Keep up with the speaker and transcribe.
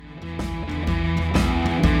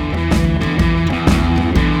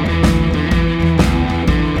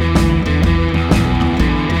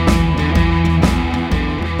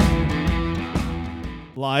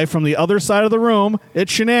live from the other side of the room.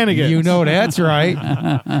 It's Shenanigans. You know that's right.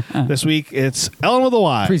 This week, it's Allyn with a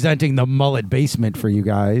Y. Presenting the mullet basement for you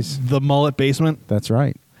guys. The mullet basement. That's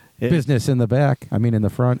right. Business in the back. I mean, in the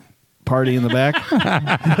front. Party in the back. He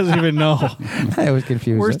doesn't even know. I was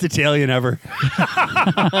confused. Worst Italian ever.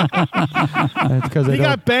 That's because He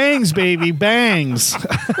got bangs, baby. Bangs.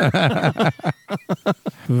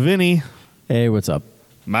 Vinnie. Hey, what's up?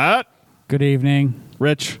 Matt. Good evening.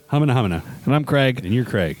 Rich. Humana. And I'm Craig. And you're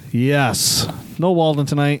Craig. Yes. No Walden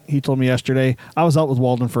tonight. He told me yesterday. I was out with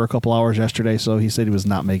Walden for a couple hours yesterday, so he said he was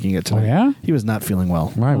not making it tonight. Oh, yeah? He was not feeling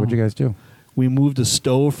well. Why? What'd you guys do? We moved a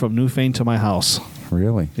stove from Newfane to my house.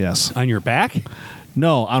 Really? Yes. On your back?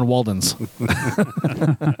 No, on Walden's.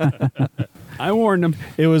 I warned him.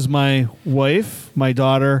 It was my wife, my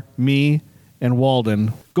daughter, me, and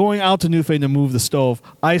Walden going out to Newfane to move the stove.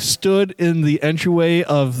 I stood in the entryway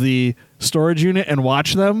of the storage unit and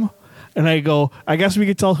watched them. And I go, I guess we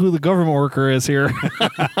could tell who the government worker is here.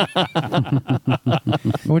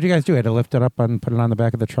 What'd you guys do? Had to lift it up and put it on the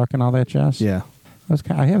back of the truck and all that jazz? Yeah.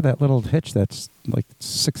 I have that little hitch that's like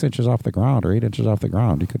 6 inches off the ground or 8 inches off the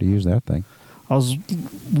ground. You could have used that thing. I was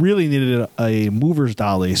really needed a mover's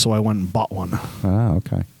dolly, so I went and bought one. Ah,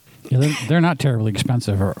 okay. Yeah, they're not terribly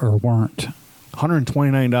expensive, or weren't.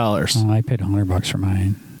 $129. I paid $100 for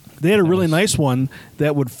mine. They had a really nice one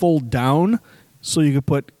that would fold down so you could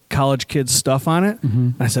put college kids' stuff on it. Mm-hmm.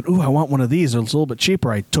 And I said, ooh, I want one of these. It's a little bit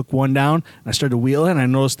cheaper. I took one down, and I started to wheel it, and I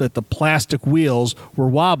noticed that the plastic wheels were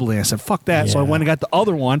wobbly. I said, fuck that. So I Yeah. went and got the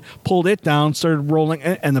other one, pulled it down, started rolling,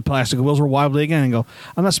 and the plastic wheels were wobbly again. And go,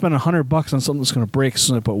 I'm not spending $100 on something that's going to break as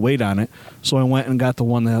soon as I put weight on it. So I went and got the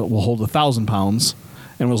one that will hold 1,000 pounds.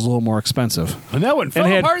 And it was a little more expensive. And that one fell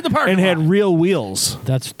apart in the parking And lot. had real wheels.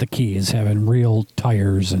 That's the key, is having real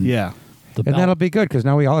tires. And Yeah. the And belt. that'll be good because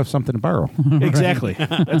now we all have something to borrow. Exactly.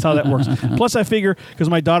 That's how that works. Plus, I figure, because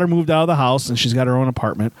my daughter moved out of the house and she's got her own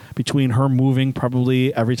apartment, between her moving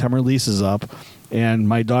probably every time her lease is up and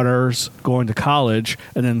my daughter's going to college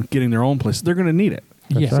and then getting their own place, they're going to need it.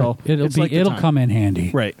 Yeah, So it's like the it'll time. come in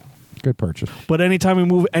handy. Right. Good purchase. But anytime we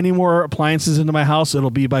move any more appliances into my house, it'll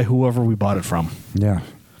be by whoever we bought it from. Yeah.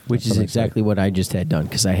 Which That's is what I exactly what I just had done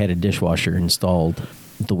because I had a dishwasher installed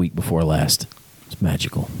the week before last. It's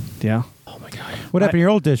magical. Yeah. Oh my god! What happened to your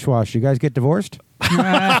old dishwasher? You guys get divorced?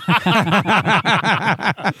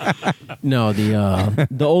 No, the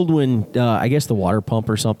old one. I guess the water pump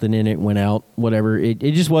or something in it went out. Whatever. It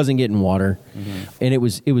just wasn't getting water, and it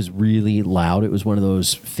was really loud. It was one of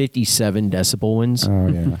those 57 decibel ones. Oh,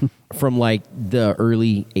 yeah. From like the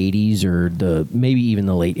early 80s or maybe even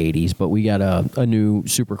the late 80s, but we got a new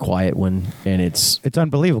super quiet one, and it's It's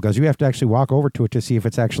unbelievable because you have to actually walk over to it to see if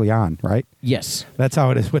it's actually on, right? yes. That's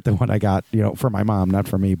how it is with the one I got, for my mom, not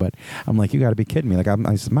for me. But I'm like, you got to be kidding me. Like,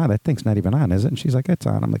 I said, Mom, that thing's not even on, is it? And she's like, it's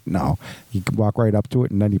on. I'm like, no. You can walk right up to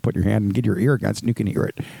it, and then you put your hand and get your ear against, and you can hear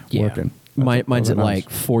it working. Mine's at Those are like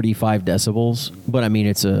nice. 45 decibels, but I mean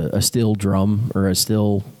it's a steel drum or a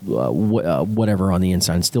steel whatever on the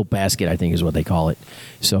inside. Steel basket, I think, is what they call it.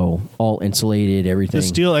 So all insulated, everything. The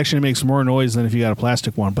steel actually makes more noise than if you got a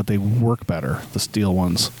plastic one, but they work better, the steel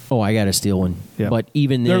ones. Oh, I got a steel one. Yeah. But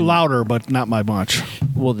even then, They're louder, but not by much.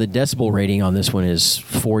 well, the decibel rating on this one is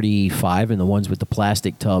 45, and the ones with the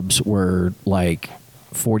plastic tubs were like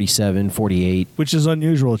 47, 48. Which is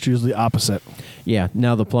unusual. It's usually opposite. Yeah,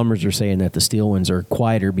 now the plumbers are saying that the steel ones are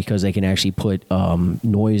quieter because they can actually put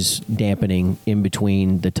noise dampening in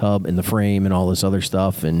between the tub and the frame and all this other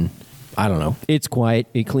stuff. And I don't know. It's quiet.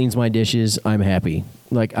 It cleans my dishes. I'm happy.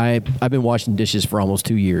 Like I've been washing dishes for almost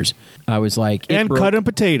 2 years. I was like, And cutting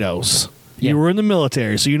potatoes. Yeah. You were in the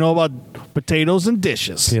military, so you know about potatoes and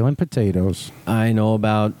dishes. Peeling potatoes. I know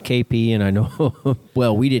about KP, and I know.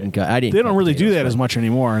 Well, we didn't cut. I didn't. They don't cut really do potatoes, that but- as much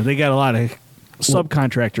anymore. They got a lot of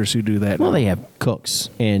subcontractors who do that. Well, now. they have cooks,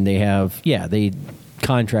 and they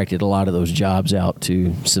contracted a lot of those jobs out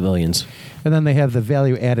to civilians. And then they have the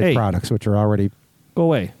value-added Hey. products, which are already... Go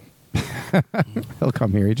away. He'll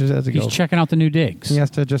come here. He just has to He's go. checking out the new digs. He has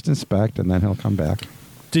to just inspect, and then he'll come back.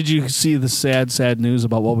 Did you see the sad news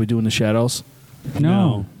about what we do in the shadows?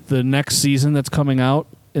 No. The next season that's coming out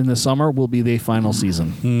in the summer will be the final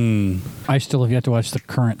season. I still have yet to watch the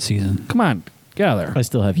current season. Come on, get out of there. I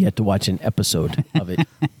still have yet to watch an episode of it.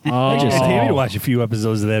 Oh, I just Tammy to watch a few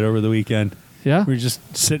episodes of that over the weekend. yeah. We were just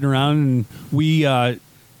sitting around, and we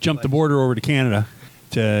jumped the border over to Canada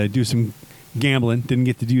to do some gambling. Didn't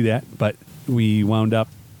get to do that, but we wound up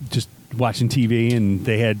just watching TV, and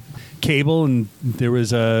they had cable, and there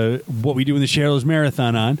was a What We Do in the Shadows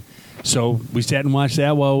marathon on. So we sat and watched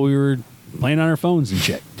that while we were playing on our phones and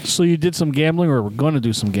shit. So you did some gambling, or we're going to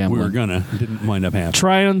do some gambling? We were gonna. Didn't wind up happening.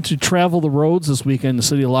 Trying to travel the roads this weekend in the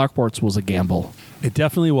city of Lockport's was a gamble. It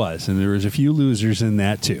definitely was, and there was a few losers in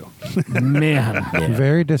that too. Man.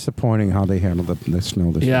 Very disappointing how they handled the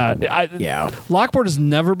snow this Yeah. weekend. Lockport has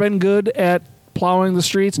never been good at plowing the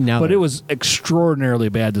streets, No. but it was extraordinarily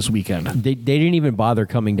bad this weekend. They didn't even bother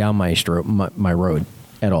coming down my road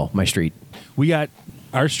at all, my street. We got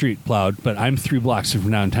our street plowed, but I'm 3 blocks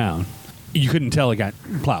from downtown. You couldn't tell it got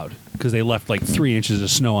plowed because they left like 3 inches of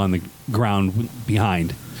snow on the ground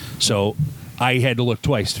behind. So I had to look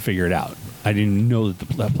twice to figure it out. I didn't know that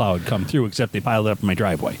the plow had come through, except they piled it up in my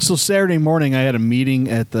driveway. So Saturday morning, I had a meeting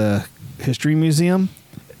at the History Museum,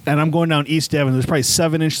 and I'm going down East Avenue. There's probably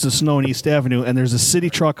 7 inches of snow in East Avenue, and there's a city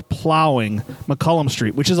truck plowing McCullum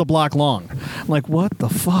Street, which is a block long. I'm like, what the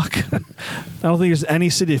fuck? I don't think there's any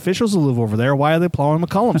city officials who live over there. Why are they plowing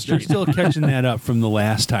McCullum They're Street? still catching that up from the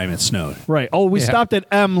last time it snowed. Right. Oh, we stopped at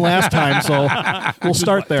M last time, so we'll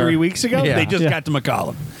start there. 3 weeks ago? Yeah. They just Yeah. got to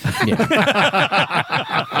McCollum.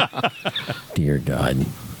 Dear God.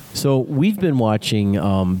 So we've been watching,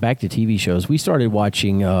 back to TV shows. We started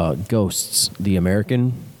watching Ghosts, the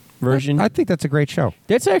American version. I think that's a great show.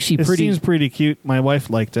 That's actually It pretty. seems pretty cute. My wife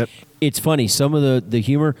liked it. It's funny. Some of the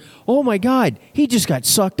humor. Oh my God, he just got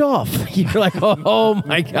sucked off. You're like, oh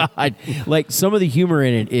my God. Like some of the humor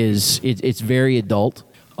in it it's very adult,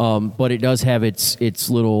 but it does have its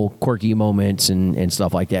little quirky moments and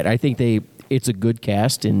stuff like that. I think it's a good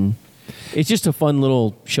cast, and it's just a fun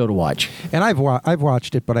little show to watch. And I've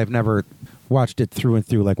watched it, but I've never watched it through and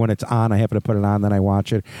through. Like when it's on, I happen to put it on, then I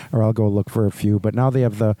watch it, or I'll go look for a few. But now they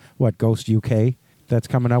have the Ghost UK that's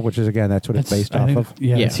coming out, which is again that's what it's based off of.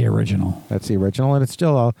 Yeah, Yeah. that's the original. That's the original, and it's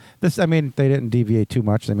still this. I mean, they didn't deviate too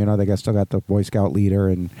much. I mean, they still got the Boy Scout leader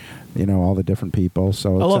and all the different people.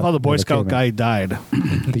 So I love how the Boy Scout entertainment. guy died.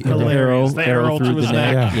 The Hilarious. The arrow through his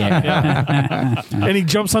neck. Yeah. And he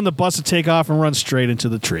jumps on the bus to take off and runs straight into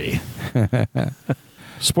the tree.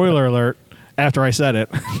 Spoiler alert, after I said it.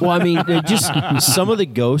 Well, I mean, just some of the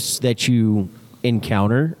ghosts that you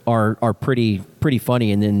encounter are pretty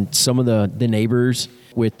funny, and then some of the neighbors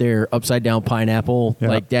with their upside down pineapple, Yeah.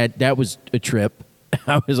 like that was a trip.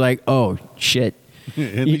 I was like, oh shit.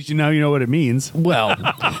 At least you know what it means. Well,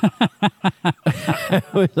 I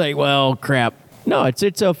was like, well, crap. No,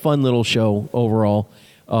 it's a fun little show overall.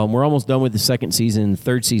 We're almost done with the second season. The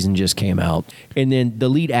third season just came out, and then the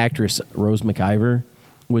lead actress Rose McIver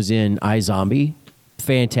was in iZombie.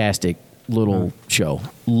 Fantastic little show.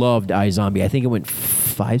 Loved iZombie. I think it went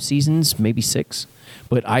 5 seasons, maybe 6,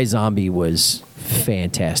 but iZombie was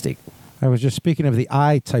fantastic. I was just speaking of the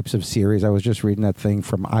types of series. I was just reading that thing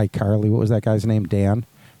from iCarly. What was that guy's name? Dan,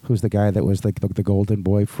 who's the guy that was like the golden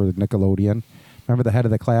boy for Nickelodeon. Remember the head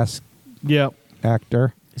of the class Yeah.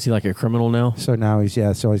 actor? Is he like a criminal now? So now he's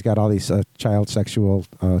got all these child sexual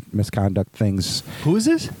misconduct things. Who is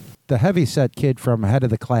this? The heavyset kid from Head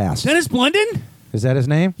of the Class. Dennis Blunden? Is that his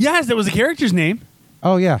name? Yes, that was the character's name.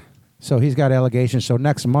 Oh, yeah. So he's got allegations. So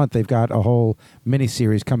next month they've got a whole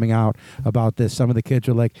miniseries coming out about this. Some of the kids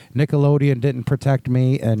are like, Nickelodeon didn't protect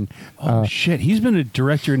me, and Oh, shit. He's been a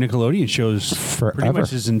director of Nickelodeon shows pretty Forever. much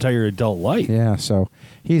his entire adult life. yeah, so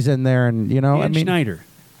he's in there, and Dan Schneider.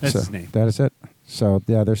 That's so his name. That is it. So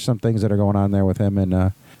yeah, there's some things that are going on there with him,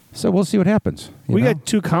 and so we'll see what happens. you We know? got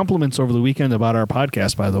 2 compliments over the weekend about our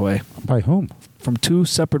podcast, by the way, By whom? from 2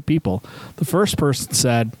 separate people. The first person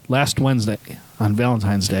said last Wednesday on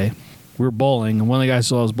Valentine's Day, we were bowling, and one of the guys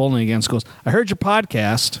who I was bowling against goes, I heard your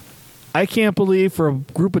podcast. I can't believe for a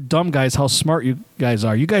group of dumb guys how smart you guys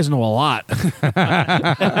are. You guys know a lot.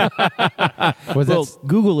 Was Well, that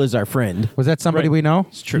Google is our friend. was that somebody Right. we know?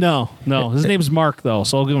 It's true. No. His name's Mark, though,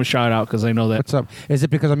 so I'll give him a shout out because I know that. What's up? Is it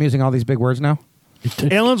because I'm using all these big words now?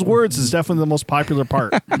 Alan's words is definitely the most popular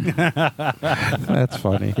part. That's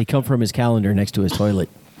funny. They come from his calendar next to his toilet.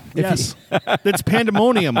 Yes. It's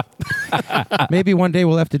pandemonium. Maybe one day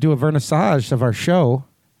we'll have to do a vernissage of our show,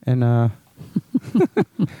 and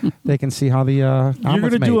they can see how the You're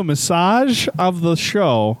going to do a massage of the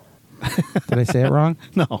show. Did I say it wrong?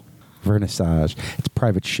 No. Vernissage. It's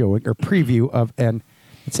private showing or preview of an.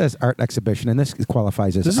 It says art exhibition, and this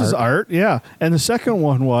qualifies as This is art, yeah. And the second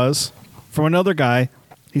one was from another guy.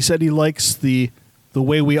 He said he likes the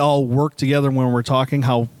way we all work together when we're talking,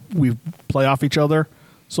 how we play off each other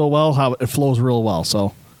so well, how it flows real well.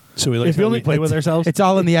 So So we like If you to only- play with ourselves? It's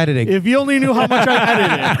all in the editing. if you only knew how much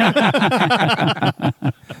I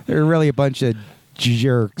edited. They're really a bunch of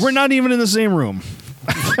jerks. We're not even in the same room.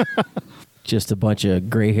 Just a bunch of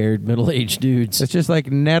gray-haired, middle-aged dudes. It's just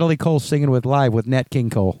like Natalie Cole singing with Nat King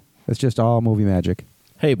Cole. It's just all movie magic.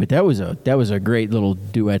 Hey, but that was a great little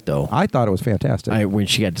duet though. I thought it was fantastic. When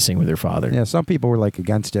she got to sing with her father. Yeah, some people were like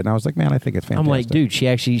against it, and I was like, man, I think it's fantastic. I'm like, dude, she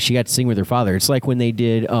got to sing with her father. It's like when they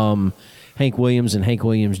did Hank Williams and Hank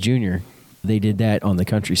Williams Jr. They did that on the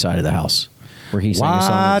countryside of the house, where he sang a song.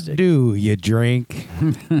 Why with his dick. do you drink?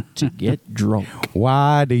 To get drunk?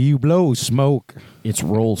 Why do you blow smoke? It's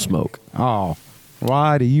roll smoke. Oh,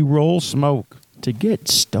 why do you roll smoke? To get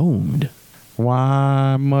stoned.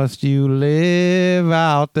 Why must you live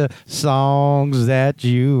out the songs that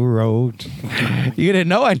you wrote? You didn't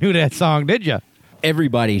know I knew that song, did you?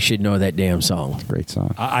 Everybody should know that damn song. Great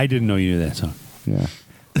song. I didn't know you knew that song. Yeah.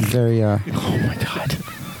 Very, Oh my god.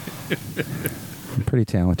 pretty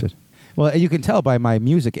talented. Well, you can tell by my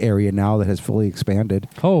music area now that has fully expanded.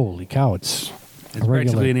 Holy cow! It's It's regular.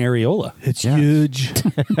 practically an areola. It's Yeah. huge.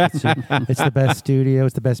 It's the best studio.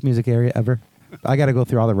 It's the best music area ever. I got to go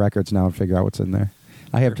through all the records now and figure out what's in there.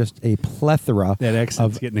 I have just a plethora That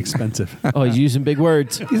accent's of. getting expensive. Oh, he's using big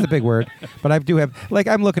words. He's a big word, but I do have. Like,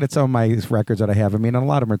 I'm looking at some of my records that I have. I mean, a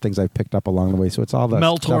lot of them are things I've picked up along the way. So it's all the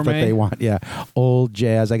Mel stuff that Torme. they want. Yeah, old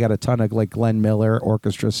jazz. I got a ton of like Glenn Miller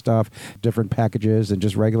orchestra stuff, different packages, and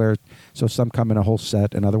just regular. So some come in a whole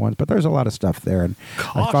set, and other ones. But there's a lot of stuff there. And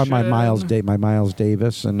I found my Caution. Miles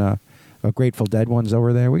Davis and a Grateful Dead ones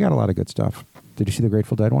over there. We got a lot of good stuff. Did you see the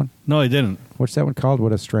Grateful Dead one? No, I didn't. What's that one called?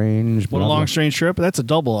 What a strange. What a blah, long, blah. strange trip. That's a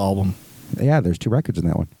double album. Yeah, there's 2 records in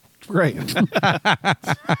that one. Great.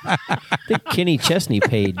 I think Kenny Chesney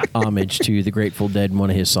paid homage to the Grateful Dead in one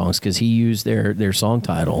of his songs because he used their song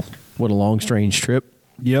title, What a Long Strange Trip.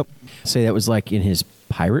 Yep. Say that was like in his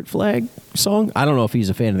Pirate Flag song. I don't know if he's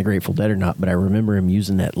a fan of the Grateful Dead or not, but I remember him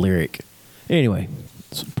using that lyric. Anyway,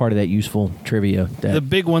 it's part of that useful trivia. That The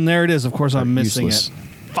big one, there it is. Of course, I'm missing useless.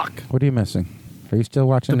 it. Fuck. What are you missing? Are you still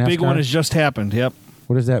watching The NASCAR? big one has just happened. Yep.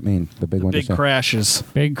 What does that mean? The big one. Big just happened? crashes.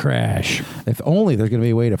 Big crash. If only there's going to be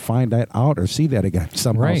a way to find that out or see that again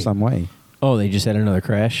somehow, Right. some way. Oh, they just had another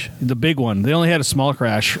crash? The big one. They only had a small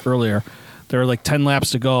crash earlier. There were like 10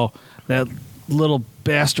 laps to go. That little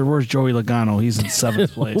bastard. Where's Joey Logano? He's in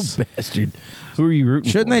 7th place. Oh, bastard. Who are you rooting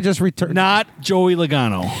Shouldn't for? they just return? Not Joey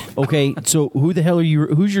Logano. Okay, so who the hell are you?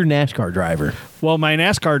 Who's your NASCAR driver? Well, my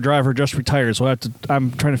NASCAR driver just retired, so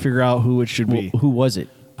I'm trying to figure out who it should be. Who was it?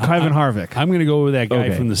 Kevin Harvick. I'm going to go with that guy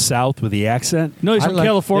Okay. from the South with the accent. No, he's I from like-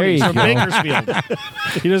 California. He's there from you go.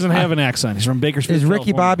 Bakersfield. He doesn't have an accent. He's from Bakersfield. Is Ricky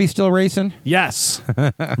California. Bobby still racing? Yes.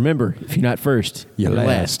 Remember, if you're not first, you're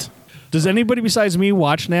last. Does anybody besides me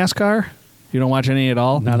watch NASCAR? You don't watch any at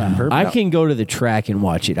all? Not on purpose. I can go to the track and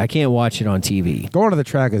watch it. I can't watch it on TV. Going to the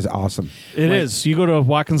track is awesome. It is. You go to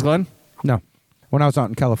Watkins Glen No. When I was out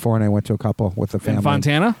in California, I went to a couple with the family. in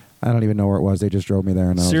Fontana? I don't even know where it was. They just drove me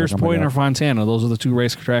there. And I was Sears like, oh my Point God. or Fontana? Those are the 2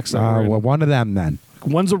 race tracks that we're in. Well, one of them then.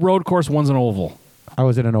 One's a road course, one's an oval. I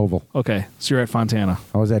was in an oval. Okay, so you're at Fontana.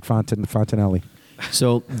 I was at Fontanelli.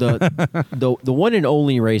 So the one and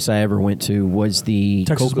only race I ever went to was the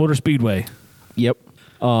Texas Motor Speedway. Yep.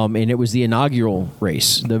 And it was the inaugural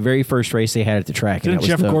race, the very first race they had at the track. and Didn't that was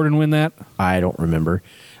Jeff the- Gordon win that? I don't remember.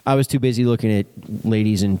 I was too busy looking at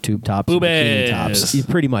ladies in tube tops and bikini Boobies. tops. Yeah,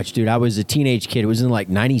 pretty much, dude. I was a teenage kid. It was in like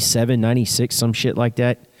 97, 96, some shit like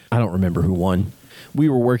that. I don't remember who won. We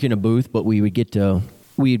were working a booth, but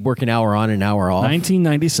we'd work an hour on, an hour off.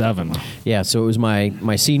 1997. Yeah, so it was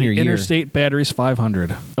my senior The year. Interstate Batteries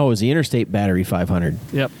 500. Oh, it was the Interstate Battery 500.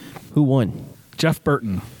 Yep. Who won? Jeff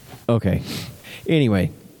Burton. Okay.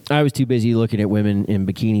 Anyway, I was too busy looking at women in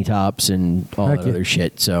bikini tops and all Heck that yeah. other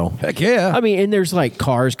shit. So Heck yeah. I mean, and there's like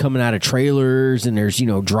cars coming out of trailers, and there's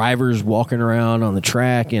drivers walking around on the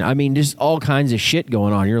track, and I mean, just all kinds of shit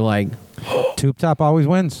going on. You're like, Tube top always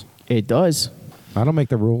wins. it does, I don't make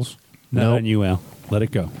the rules. Not Nope. on you, Al. Let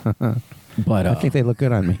it go. but I think they look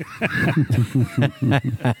good on me.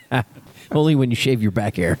 only when you shave your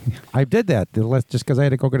back hair. I did that just because I had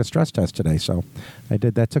to go get a stress test today. So I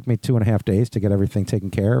did that. Took me 2.5 days to get everything taken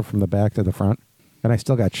care of from the back to the front. And I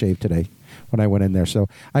still got shaved today when I went in there. So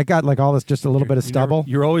I got like all this, just a little bit of stubble.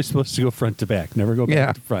 You're always supposed to go front to back. Never go back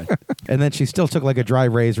Yeah. to front. And then she still took like a dry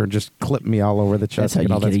razor and just clipped me all over the chest. That's how and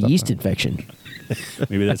you all that get a stuff. yeast infection.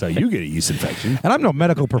 Maybe that's how you get a yeast infection. And I'm no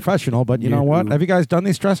medical professional, but you know what? Have you guys done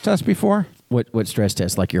these stress tests before? What stress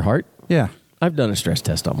test? Like your heart? Yeah. I've done a stress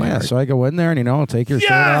test on my Yeah, heart. so I go in there and, take your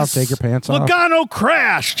shirt off, take your pants off. Logano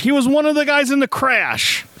crashed. He was one of the guys in the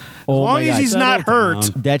crash. As Oh long my as God. he's not Settle hurt.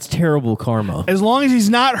 down. That's terrible karma. As long as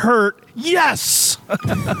he's not hurt, yes.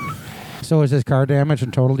 So is his car damaged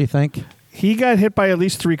and total, do you think? He got hit by at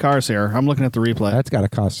least 3 cars here. I'm looking at the replay. That's got to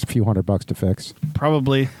cost a few $100 to fix.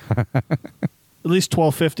 Probably at least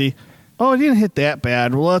 $1,250. Oh, he didn't hit that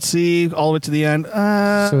bad. Well, let's see all the way to the end.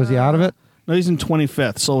 So is he out of it? No, he's in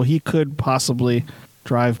 25th, so he could possibly.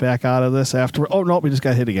 drive back out of this after. Oh, no, we just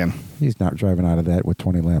got hit again. He's not driving out of that with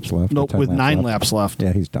 20 laps left. Nope, 10 with 9 laps left.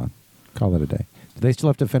 Yeah, he's done. Call it a day. Do they still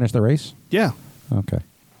have to finish the race? Yeah. Okay.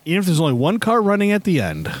 Even if there's only one car running at the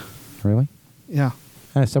end. Really? Yeah.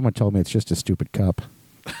 Someone told me it's just a stupid cup.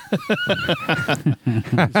 It's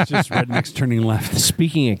just rednecks turning left.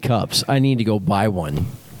 Speaking of cups, I need to go buy one.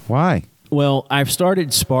 Why? Well, I've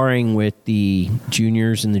started sparring with the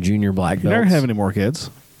juniors and the junior black belts. You never have any more kids.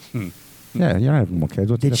 Yeah, you're not having more kids.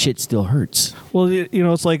 What's the That shit still hurts. Well,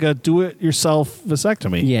 it's like a do-it-yourself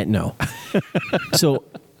vasectomy. Yeah, no. So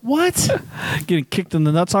What? Getting kicked in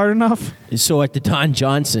the nuts hard enough? So at the Don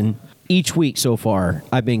Johnson, each week so far,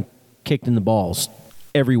 I've been kicked in the balls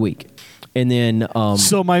every week. And then...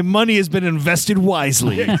 so my money has been invested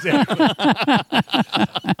wisely. Exactly.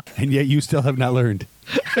 And yet you still have not learned.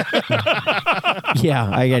 Yeah,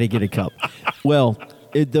 I got to get a cup. Well,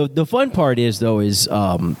 the fun part is, though, is,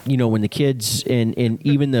 when the kids and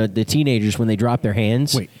even the teenagers, when they drop their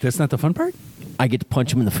hands... Wait, that's not the fun part? I get to punch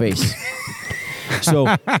them in the face. So,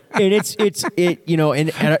 and I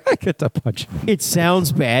get to punch. It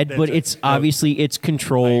sounds bad, but it's obviously it's I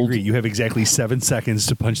controlled. agree. You have exactly 7 seconds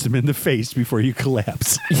to punch them in the face before you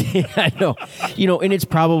collapse. Yeah, I know. And it's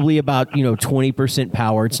probably about 20%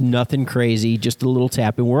 power. It's nothing crazy, just a little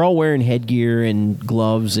tap. And we're all wearing headgear and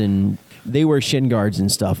gloves, and they wear shin guards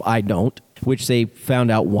and stuff. I don't, which they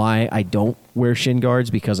found out why I don't wear shin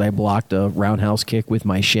guards, because I blocked a roundhouse kick with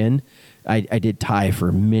my shin. I did Thai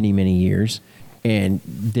for many, many years. And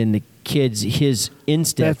then the kids, his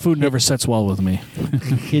instep... That food never sets well with me.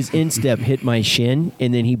 His instep hit my shin,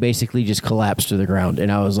 and then he basically just collapsed to the ground.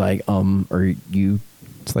 And I was like, are you...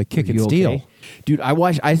 It's like kick and you steal. Okay? Dude,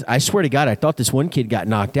 I swear to God, I thought this one kid got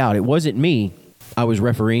knocked out. It wasn't me. I was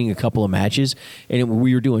refereeing a couple of matches, and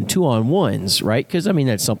we were doing 2-on-1s, right? Because,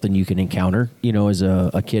 that's something you can encounter, as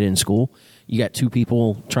a kid in school. You got two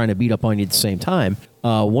people trying to beat up on you at the same time.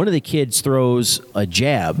 One of the kids throws a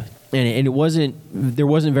jab, and there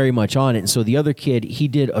wasn't very much on it. And so the other kid, he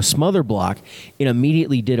did a smother block and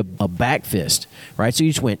immediately did a back fist, right? So he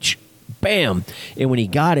just went, bam. And when he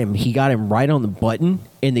got him right on the button,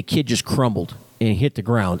 and the kid just crumbled and hit the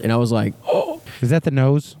ground. And I was like, oh. Is that the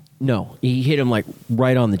nose? No, he hit him like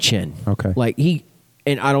right on the chin. Okay.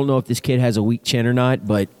 And I don't know if this kid has a weak chin or not,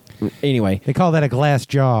 but anyway. They call that a glass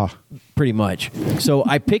jaw. Pretty much. So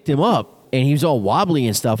I picked him up, and he was all wobbly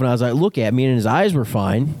and stuff, and I was like, look at me, and his eyes were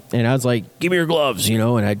fine. And I was like, give me your gloves, and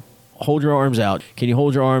I'd hold your arms out. Can you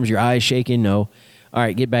hold your arms? Your eyes shaking? No. All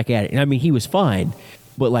right, get back at it. And he was fine.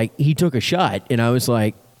 But he took a shot, and I was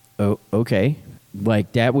like, oh, okay.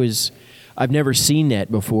 That was... I've never seen that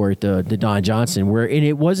before at the Don Johnson, and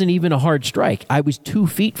it wasn't even a hard strike. I was 2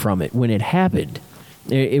 feet from it when it happened.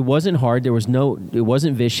 It wasn't hard. It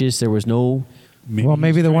wasn't vicious. There was no...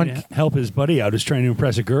 Maybe the one to help his buddy out is trying to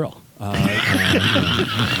impress a girl. But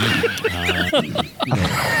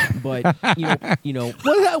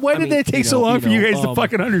why did that take so long for you guys to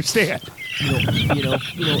fucking understand?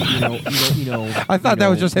 I thought that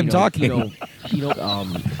was just him talking. But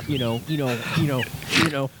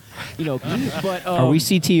are we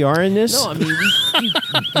CTR in this?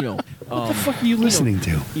 No, What the fuck are you listening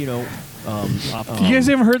to? You guys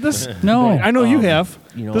haven't heard this? No. I know you have.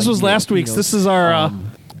 This was last week's. This is our.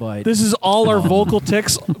 This is all our vocal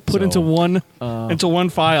tics put into one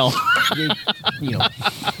file.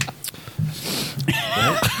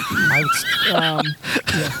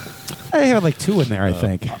 I had like 2 in there, I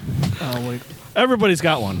think. Everybody's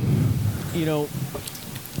got one.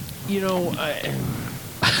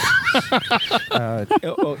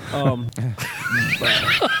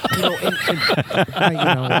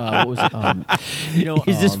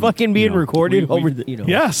 Is this fucking being recorded over the?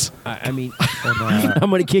 Yes. I'm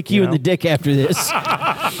gonna kick you in the dick after this.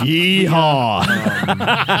 Yeehaw!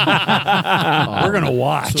 We're gonna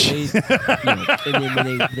watch. So and then when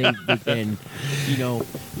they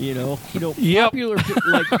popular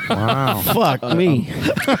Wow. fuck me.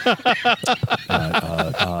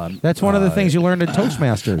 That's one of the things you learned in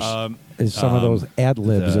Toastmasters. Is some of those ad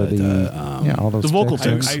libs or all those the vocal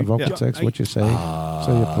tics. tics. The vocal tics, what you say. So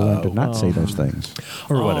you have to learn to not say those things.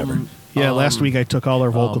 Or whatever. Last week I took all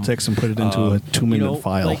our vocal tics and put it into a 2-minute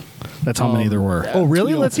file. That's how many there were. Oh,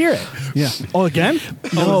 really? Let's hear it. Yeah. Oh, again?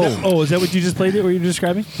 No. Is that what you just played? What you were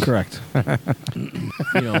describing? Correct.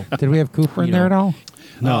 Did we have Cooper in there at all?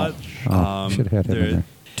 No. Should have had him in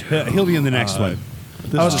there. He'll be in the next one.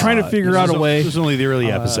 I was trying to figure out a way. This is only the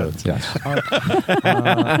early episodes. Yes.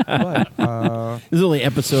 There's only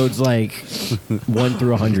episodes 1 through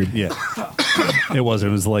 100. Yeah. It wasn't.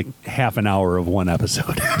 It was like half an hour of one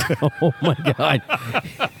episode. Oh my god!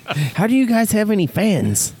 How do you guys have any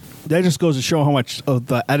fans? That just goes to show how much of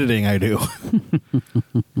the editing I do.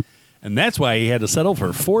 And that's why he had to settle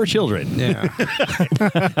for 4 children. Yeah.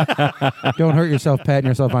 Don't hurt yourself patting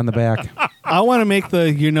yourself on the back. I want to make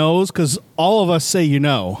the you knows because all of us say you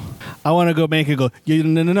know. I want to go make it go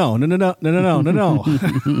no.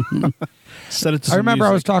 Set it to I remember I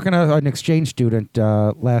was music. talking to an exchange student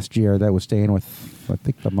last year that was staying with, I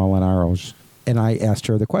think, the Molinaros. And I asked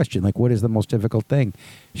her the question, like, what is the most difficult thing?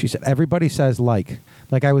 She said, everybody says like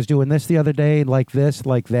I was doing this the other day, like this,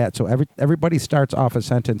 like that. So everybody starts off a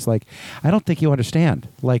sentence like, I don't think you understand.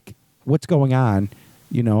 Like, what's going on?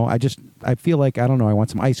 You know, I feel like, I don't know, I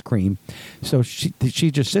want some ice cream. So she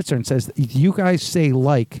just sits there and says, you guys say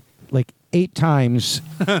like 8 times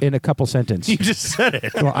in a couple sentences. You just said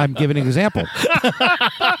it. Well, I'm giving an example.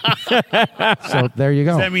 So there you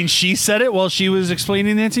go. Does that mean she said it while she was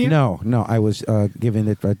explaining that to you? No, I was giving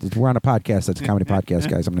it. We're on a podcast. That's a comedy podcast,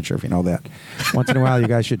 guys. I'm not sure if you know that. Once in a while, you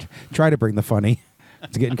guys should try to bring the funny.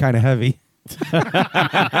 It's getting kind of heavy.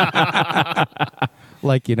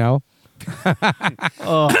 Like, you know.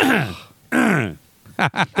 That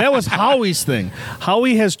was Howie's thing.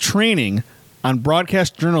 Howie has training on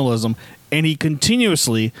broadcast journalism, and he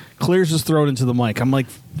continuously clears his throat into the mic. I'm like,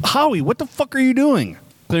 Howie, what the fuck are you doing?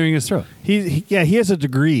 Clearing his throat. He has a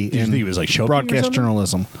degree you in think he was, like, choking or broadcast something?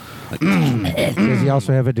 journalism. Does he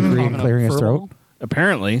also have a degree in clearing his throat?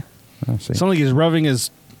 Apparently. Oh, see. Sounds like he's revving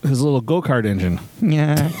his little go-kart engine.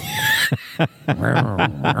 Yeah. He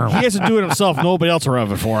has to do it himself. Nobody else will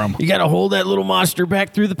rev it for him. You got to hold that little monster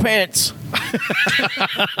back through the pants.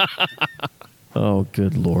 Oh,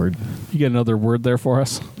 good Lord. You get another word there for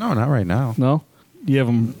us? No, not right now. No? You have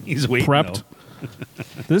them He's waiting, prepped?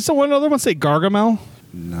 Does one other one say Gargamel?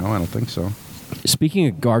 No, I don't think so. Speaking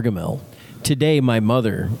of Gargamel, today my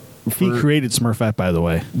mother... He created Smurfette, by the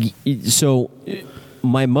way. So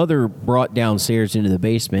my mother brought downstairs into the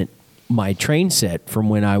basement my train set from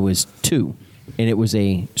when I was 2, and it was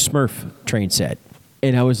a Smurf train set.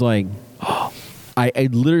 And I was like, oh, I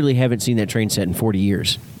literally haven't seen that train set in 40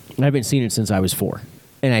 years. I haven't seen it since I was 4.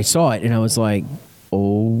 And I saw it, and I was like,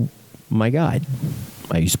 oh, my God.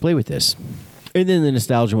 I used to play with this. And then the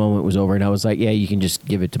nostalgia moment was over, and I was like, yeah, you can just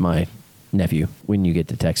give it to my nephew when you get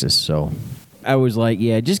to Texas. So I was like,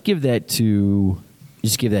 yeah, just give that to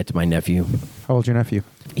my nephew. How old's your nephew?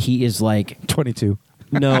 He is like, 22.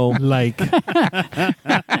 no, Like,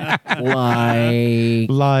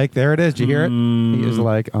 Like, there it is. Did you hear it? He is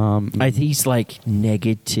like, he's like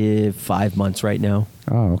negative 5 months right now.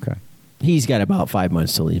 Oh, okay. He's got about 5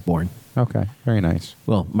 months till he's born. Okay. Very nice.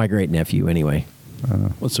 Well, my great nephew, anyway.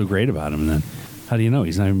 What's so great about him then? How do you know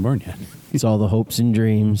he's not even born yet? It's all the hopes and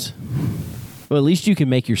dreams. Well, at least you can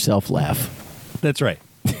make yourself laugh. That's right.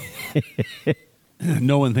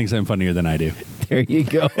 No one thinks I'm funnier than I do. There you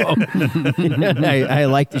go. I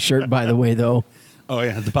like the shirt, by the way, though. Oh,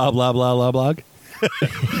 yeah. The blah, blah, blah, blah, blog.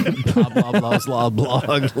 Blah, blah, blah, blah,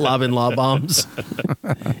 blog, lob and law bombs.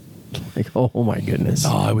 Like, oh, my goodness.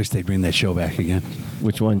 Oh, I wish they'd bring that show back again.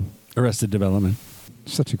 Which one? Arrested Development.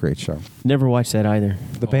 Such a great show. Never watched that either.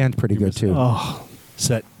 The band's pretty good, too. oh,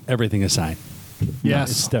 Set everything aside.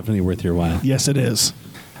 yes. It's definitely worth your while. Yes, it is.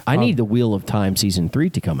 I need The Wheel of Time Season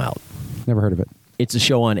 3 to come out. Never heard of it. It's a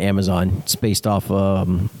show on Amazon. It's based off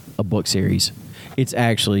a book series. It's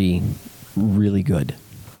actually really good.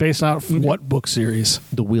 Based on what book series?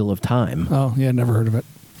 The Wheel of Time. Oh, yeah, never heard of it.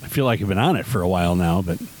 I feel like I've been on it for a while now,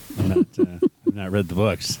 but I've not read the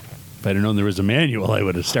books. If I'd have known there was a manual, I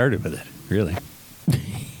would have started with it. Really.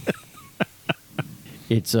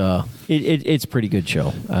 It's a pretty good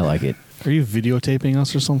show. I like it. Are you videotaping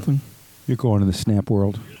us or something? You're going to the Snap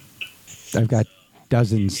world. I've got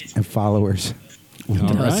dozens of followers.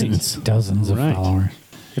 Dozens of Right. followers.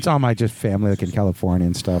 It's all my just family, like in California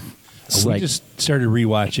and stuff. It's We like, just started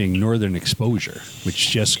rewatching Northern Exposure, which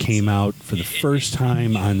just came out for the first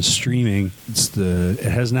time on streaming. It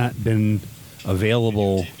has not been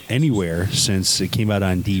available anywhere since it came out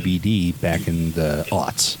on DVD back in the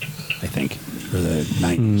aughts, I think, or the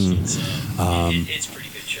 90s. It's a pretty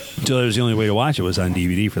good show. Until it was the only way to watch it was on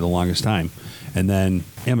DVD for the longest time. And then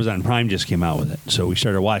Amazon Prime just came out with it. So we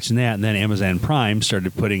started watching that, and then Amazon Prime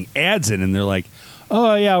started putting ads in, and they're like,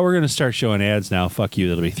 oh, yeah, we're going to start showing ads now. Fuck you.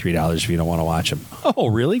 That'll be $3 if you don't want to watch them. Oh,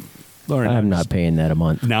 really? Lord, I'm not paying that a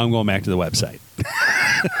month. Now I'm going back to the website.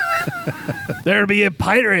 There'll be a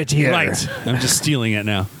pirate here. Right. I'm just stealing it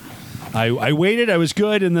now. I waited. I was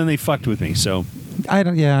good, and then they fucked with me. So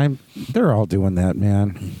They're all doing that,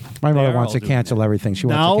 man. My mother are wants all to doing cancel everything. She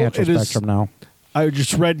Now wants to it cancel is- Spectrum now. I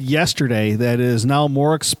just read yesterday that it is now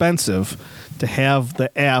more expensive to have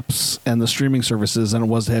the apps and the streaming services than it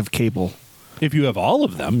was to have cable. If you have all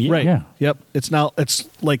of them, yeah. Right. Yeah. Yep. It's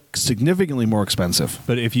like significantly more expensive.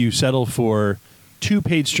 But if you settle for 2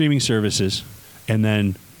 paid streaming services and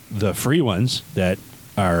then the free ones that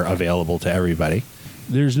are available to everybody,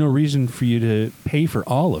 there's no reason for you to pay for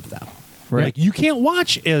all of them. Right. Like, you can't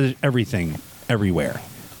watch everything everywhere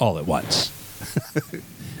all at once,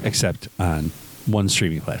 except on one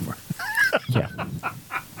streaming platform. Yeah.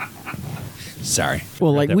 Sorry.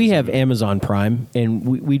 Well, like That we was- have Amazon Prime, and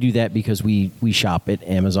we do that because we shop at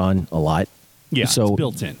Amazon a lot. Yeah, so it's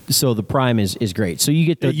built in. So the Prime is great. So you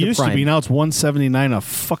get the It used Prime. to be. Now it's $179 a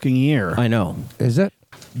fucking year. I know, Is it?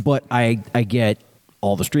 but I get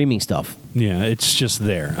all the streaming stuff. Yeah, it's just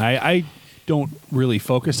there. I don't really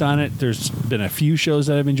focus on it. There's been a few shows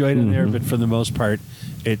that I've enjoyed in there, but for the most part,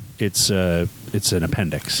 it's an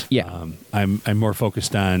appendix. Yeah. I'm more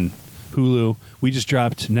focused on Hulu. We just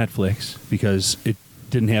dropped Netflix because it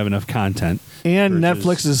didn't have enough content. And versus-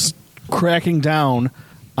 Netflix is cracking down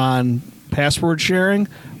on password sharing.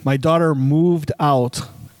 My daughter moved out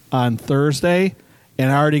on Thursday,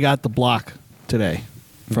 and I already got the block today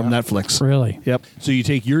from Netflix. Really? Yep. So you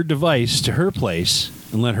take your device to her place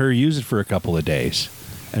and let her use it for a couple of days,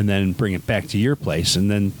 and then bring it back to your place,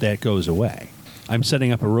 and then that goes away. I'm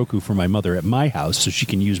setting up a Roku for my mother at my house so she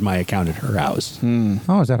can use my account at her house.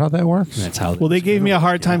 Oh, is that how that works? That's how. Well, they gave me a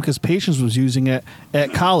hard time because Patience was using it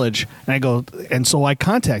at college, and I go, and so I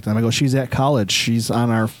contact them. I go, she's at college. She's on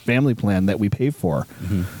our family plan that we pay for,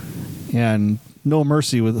 and no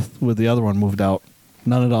mercy with the other one moved out,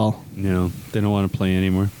 none at all. No, they don't want to play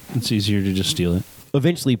anymore. It's easier to just steal it.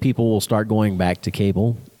 Eventually, people will start going back to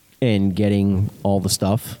cable and getting all the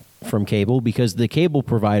stuff from cable because the cable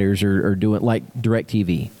providers are doing like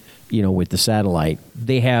DirecTV, with the satellite.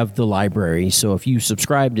 They have the library, so if you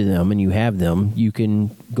subscribe to them and you have them, you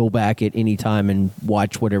can go back at any time and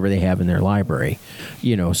watch whatever they have in their library.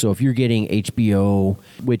 So if you're getting HBO,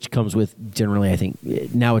 which comes with generally, I think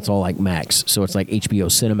now it's all like Max, so it's like HBO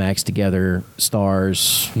Cinemax together,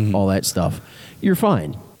 Stars, all that stuff. You're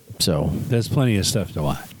fine. So There's plenty of stuff to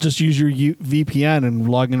watch. Just use your VPN and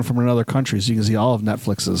log in from another country so you can see all of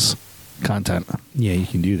Netflix's content. Yeah, you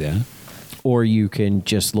can do that. or you can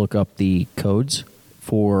just look up the codes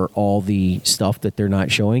for all the stuff that they're not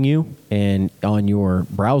showing you, and on your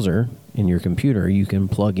browser in your computer you can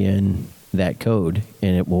plug in that code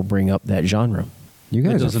and it will bring up that genre. You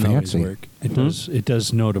guys It are doesn't always fancy. work. It does. It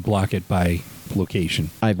does know to block it by location.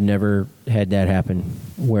 I've never had that happen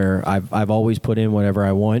where I've always put in whatever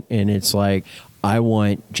I want, and it's like I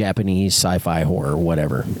want Japanese sci-fi horror,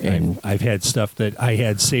 whatever. And I've had stuff that I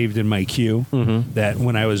had saved in my queue that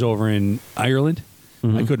when I was over in Ireland,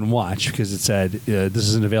 I couldn't watch because it said this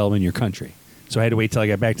isn't available in your country. So I had to wait till I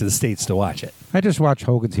got back to the States to watch it. I just watched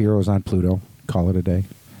Hogan's Heroes on Pluto. Call it a day.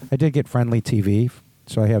 I did get Friendly TV,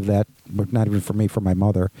 so I have that, but not even for me, for my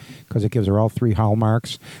mother, because it gives her all 3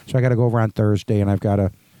 hallmarks. So I got to go over on Thursday, and I've got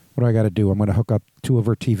to. What do I got to do? I'm going to hook up 2 of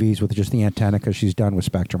her TVs with just the antenna because she's done with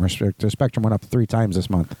Spectrum. Her Spectrum went up 3 times this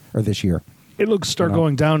month or this year. It looks start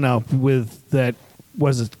going down now with that.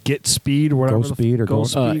 Was it Get Speed or whatever? Go Speed or Go-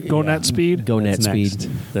 Speed? Go Net Speed. Go Net That's Speed.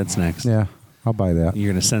 next. That's next. Yeah, I'll buy that.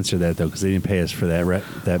 You're going to censor that, though, because they didn't pay us for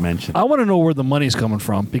that mention. I want to know where the money's coming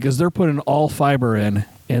from because they're putting all fiber in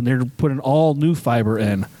and they're putting all new fiber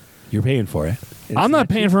in. You're paying for it. It's I'm not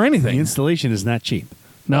paying cheap. for anything. The installation is not cheap.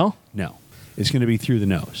 No? No. It's going to be through the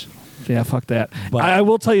nose. Yeah, fuck that. But- I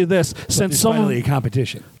will tell you this: But since there's some finally a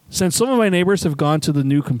competition. of my neighbors have gone to the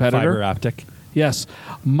new competitor, Fiber optic. yes,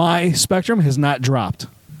 my Spectrum has not dropped.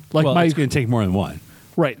 Like Well, my it's going to take more than one.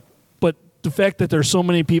 right, but the fact that there's so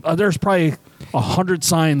many people, there's probably 100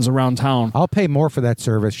 signs around town. I'll pay more for that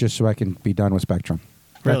service just so I can be done with Spectrum.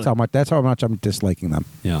 Really? That's how much I'm disliking them.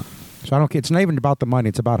 Yeah. So I don't care. It's not even about the money.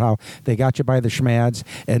 It's about how they got you by the schmads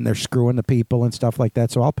and they're screwing the people and stuff like that.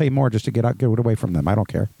 So I'll pay more just to get it away from them. I don't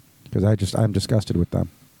care because I'm disgusted with them.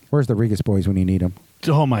 Where's the Regas boys when you need them?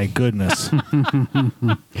 Oh my goodness!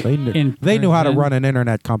 They knew how to run an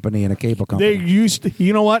internet company and a cable company. They used to,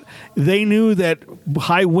 you know what? They knew that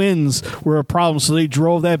high winds were a problem, so they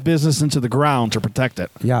drove that business into the ground to protect it.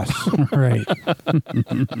 Yes, Right.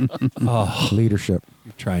 leadership.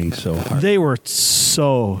 You're trying so hard. They were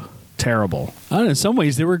so terrible. In some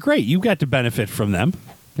ways, they were great. You got to benefit from them.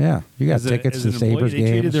 Yeah, you got As tickets as to an employee, Sabres they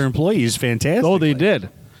treated games. their employees fantastic. Oh, they did.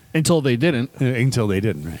 Until they didn't. Until they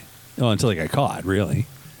didn't, right? Well, until they got caught, really.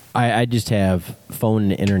 I just have phone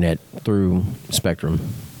and internet through Spectrum.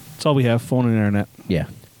 That's all we have: phone and internet. Yeah.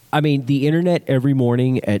 I mean, the internet every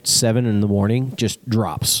morning at 7 in the morning just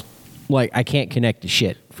drops. Like, I can't connect to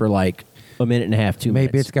shit for like a minute and a half, 2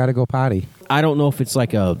 minutes. Maybe it's got to go potty. I don't know if it's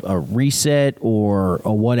like a reset or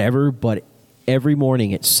a whatever, but every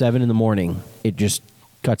morning at 7 in the morning, it just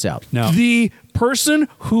cuts out. No. The person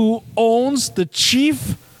who owns the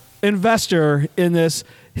chief investor in this,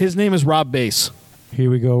 his name is Rob Bass. Here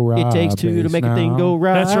we go, Rob. It takes two to make a thing go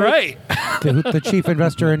right. That's right. The chief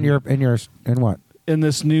investor in what? In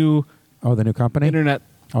this new The new company? internet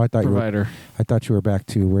I thought provider. I thought you were back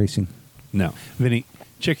to racing. No. Vinny,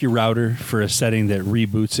 check your router for a setting that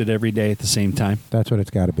reboots it every day at the same time. That's what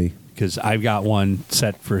it's got to be. Because I've got one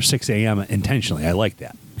set for 6 a.m. intentionally. I like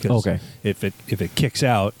that. 'Cause Okay. If it kicks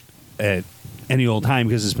out at any old time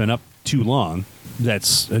because it's been up too long,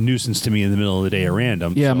 that's a nuisance to me in the middle of the day at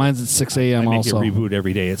random. Yeah, So mine's at 6 a.m. I make also. it reboot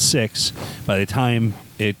every day at 6. By the time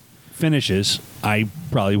it finishes, I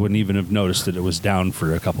probably wouldn't even have noticed that it was down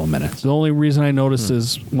for a couple of minutes. The only reason I noticed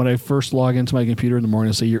is when I first log into my computer in the morning,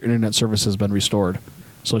 it say your internet service has been restored.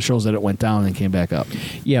 So it shows that it went down and came back up.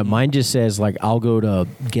 Yeah, mine just says like I'll go to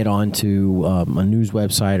get onto a news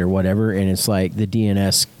website or whatever, and it's like the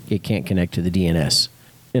DNS, it can't connect to the DNS.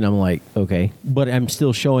 And I'm like, okay. But I'm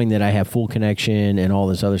still showing that I have full connection and all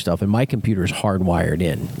this other stuff. And my computer's hardwired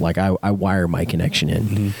in. Like I wire my connection in.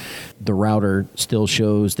 Mm-hmm. The router still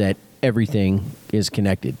shows that everything is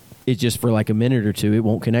connected. It's just for like a minute or two, it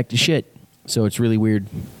won't connect to shit. So it's really weird.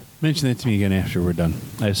 Mention that to me again after we're done.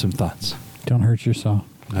 I have some thoughts. Don't hurt yourself.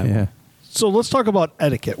 Yeah. So let's talk about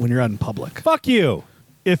etiquette when you're out in public. Fuck you.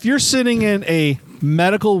 If you're sitting in a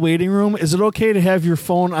medical waiting room, is it okay to have your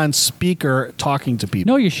phone on speaker talking to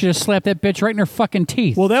people? No, you should have slapped that bitch right in her fucking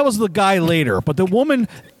teeth. Well, that was the guy later, but the woman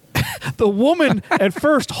at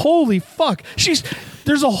first, holy fuck.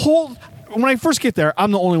 There's a whole, when I first get there,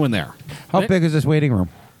 I'm the only one there. How big is this waiting room?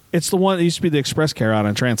 It's the one that used to be the express care out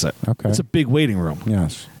on Transit. Okay. It's a big waiting room.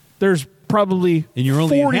 Yes. There's probably And you're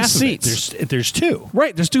only 40 in half seats. of it. There's 2.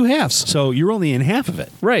 Right, there's 2 halves. So you're only in half of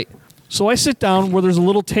it. Right. So I sit down where there's a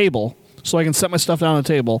little table so I can set my stuff down on the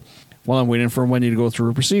table while I'm waiting for Wendy to go through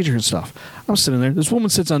her procedure and stuff. I'm sitting there. This woman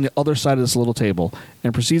sits on the other side of this little table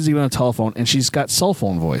and proceeds to get on a telephone, and she's got cell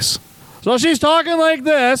phone voice. So she's talking like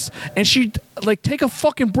this, and she, like, take a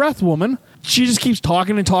fucking breath, woman. She just keeps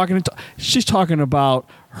talking and talking and she's talking about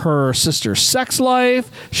her sister's sex life.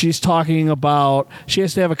 She's talking about she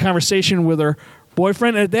has to have a conversation with her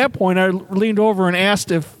boyfriend. And at that point, I leaned over and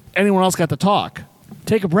asked if anyone else got to talk.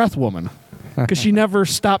 Take a breath, woman. Because she never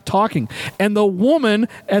stopped talking. And the woman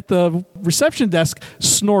at the reception desk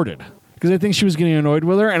snorted because I think she was getting annoyed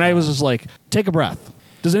with her. And I was just like, take a breath.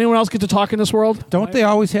 Does anyone else get to talk in this world? Don't they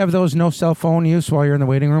always have those no cell phone use while you're in the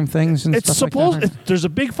waiting room things and It's stuff supposed. like that? There's a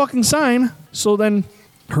big fucking sign. So then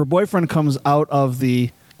her boyfriend comes out of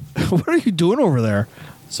the. What are you doing over there?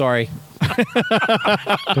 Sorry.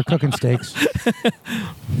 They're cooking steaks.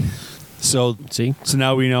 So See? So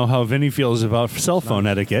now we know how Vinny feels about cell phone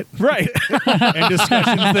etiquette Right. and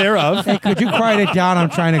discussions thereof. Hey, could you quiet it down? I'm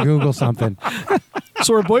trying to Google something.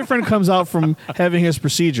 So her boyfriend comes out from having his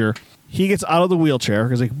procedure. He gets out of the wheelchair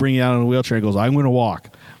because they can bring you out in a wheelchair. He goes, I'm going to walk.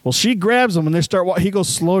 Well, she grabs him and they start walking. He goes,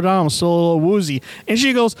 slow down. I'm still a little woozy. And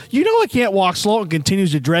she goes, you know I can't walk slow, and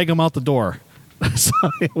continues to drag him out the door. So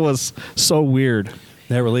it was so weird.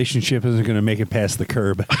 That relationship isn't going to make it past the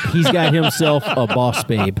curb. He's got himself a boss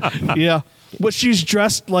babe. Yeah. But she's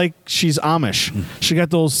dressed like she's Amish. She got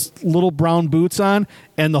those little brown boots on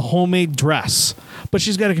and the homemade dress. But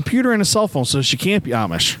she's got a computer and a cell phone, so she can't be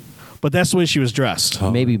Amish. But that's the way she was dressed.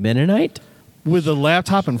 Maybe Mennonite? With a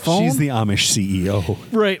laptop and phone. She's the Amish CEO.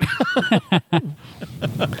 Right.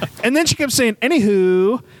 And then she kept saying,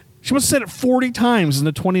 anywho, she must have said it 40 times in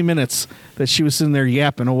the 20 minutes that she was sitting there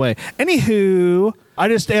yapping away. Anywho, I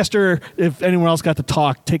just asked her if anyone else got to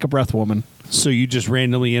talk. Take a breath, woman. So you just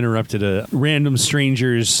randomly interrupted a random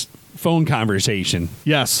stranger's phone conversation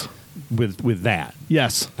Yes. with that.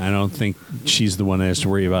 Yes. I don't think she's the one that has to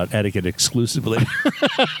worry about etiquette exclusively.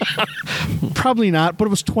 Probably not, but it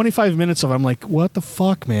was 25 minutes of I'm like, what the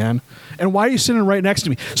fuck, man? And why are you sitting right next to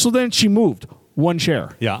me? So then she moved one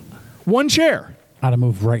chair. Yeah. One chair. I'd have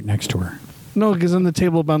moved right next to her. No, because then the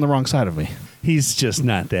table would be on the wrong side of me. He's just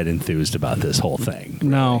not that enthused about this whole thing.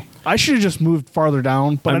 No. I should have just moved farther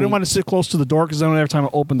down, but I didn't want to sit close to the door because I don't have time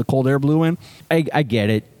to open the cold air blew in. I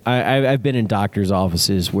get it. I've been in doctors'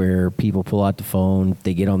 offices where people pull out the phone,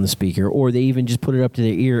 they get on the speaker, or they even just put it up to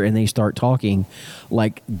their ear and they start talking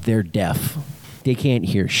like they're deaf. They can't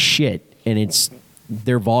hear shit, and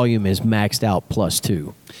their volume is maxed out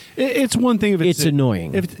 +2. It's one thing if It's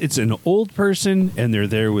annoying. If it's an old person and they're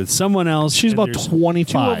there with someone else. She's and about there's 25.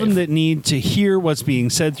 Two of them that need to hear what's being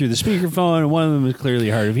said through the speakerphone, and one of them is clearly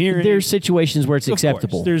hard of hearing. There's situations where it's Of course,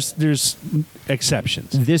 acceptable. There's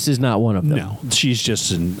exceptions. This is not one of them. No, she's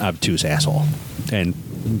just an obtuse asshole, and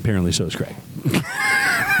apparently so is Craig.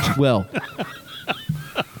 Well,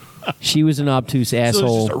 she was an obtuse So asshole.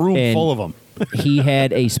 there's just a room and full of them. he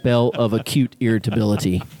had a spell of acute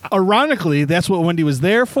irritability. Ironically, that's what Wendy was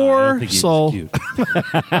there I for. don't think he So was cute.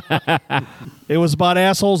 it was about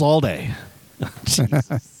assholes all day.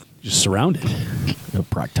 Just surrounded. A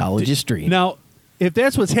proctologist dream. Now, if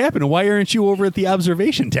that's what's happening, why aren't you over at the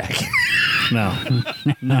observation deck? No.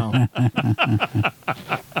 No.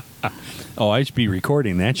 Oh, I should be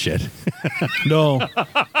recording that shit. No.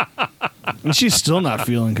 And she's still not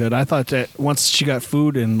feeling good. I thought that once she got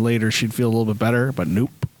food and later she'd feel a little bit better, but nope.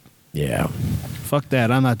 Yeah. Fuck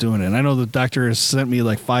that. I'm not doing it. I know the doctor has sent me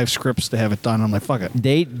like 5 scripts to have it done. I'm like, fuck it.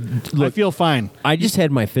 They I look. feel fine. I just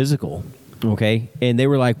had my physical, okay, and they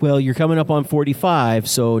were like, "Well, you're coming up on 45,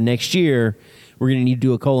 so next year we're gonna need to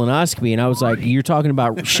do a colonoscopy." And I was like, "You're talking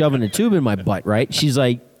about shoving a tube in my butt, right?" She's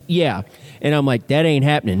like, "Yeah," and I'm like, "That ain't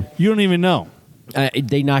happening. You don't even know.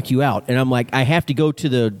 They knock you out." And I'm like, "I have to go to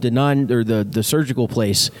the surgical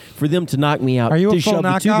place for them to knock me out." Are you to a full shove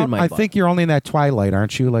the tube knockout? in my I butt. think you're only in that twilight,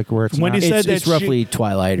 aren't you? Like where it's Wendy not- said it's, that it's roughly she-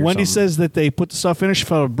 twilight or Wendy something. says that they put the stuff in, she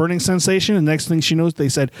felt a burning sensation, and the next thing she knows, they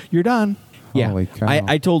said, "You're done." Yeah, Holy cow.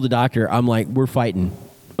 I told the doctor, I'm like, we're fighting.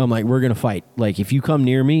 I'm like, we're gonna fight. Like, if you come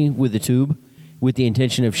near me with the tube, with the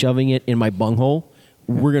intention of shoving it in my bunghole,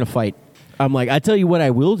 we're gonna fight. I'm like, I tell you what, I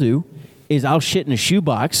will do is I'll shit in a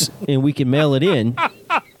shoebox and we can mail it in.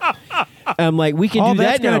 I'm like, we can all do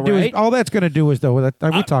that's that now, gonna do right? is all that's going to do is though.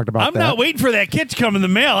 We talked about I'm that. not waiting for that kit to come in the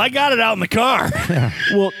mail. I got it out in the car.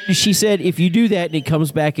 Well, she said if you do that and it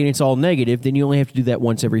comes back and it's all negative, then you only have to do that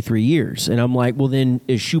once every 3 years. And I'm like, well, then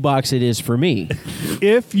as shoebox it is for me.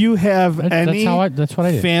 If you have That's any that's what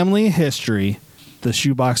I did. family history, the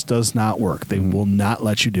shoebox does not work. They will not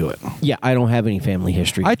let you do it. Yeah, I don't have any family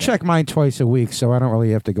history. I check mine twice a week, so I don't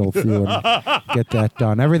really have to go through and get that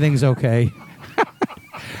done. Everything's okay.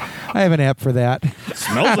 I have an app for that.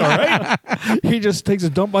 Smells all right. He just takes a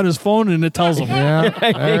dump on his phone and it tells him. Yeah,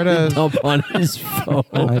 there it is. Dump on his phone.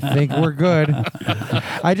 I think we're good.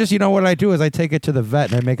 I just, you know what I do is I take it to the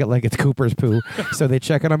vet and I make it like it's Cooper's poo. So they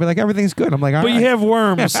check it. I'll be like, everything's good. I'm like, all But right. you have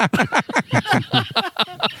worms.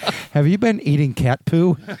 Have you been eating cat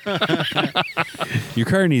poo? Your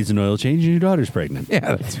car needs an oil change and your daughter's pregnant.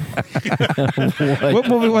 Yeah. What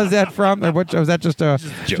movie was that from? Or what, was that just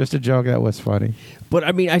a joke? That was funny. But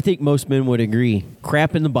I mean, I think most men would agree.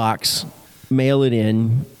 Crap in the box, mail it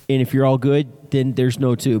in, and if you're all good, then there's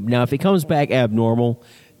no tube. Now, if it comes back abnormal,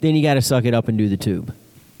 then you got to suck it up and do the tube.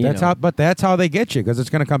 You know? But that's how they get you because it's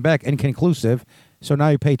going to come back inconclusive. So now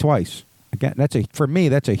you pay twice. Again, for me.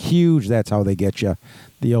 That's how they get you.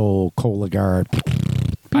 The old Cologuard.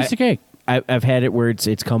 Piece of cake. I've had it where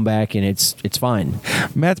it's come back and it's fine.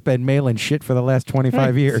 Matt's been mailing shit for the last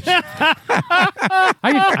 25 years.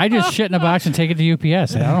 I just shit in a box and take it to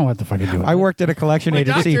UPS. I don't know what the fuck I do with I it. worked at a collection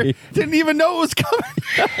agency. Doctor didn't even know it was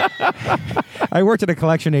coming. I worked at a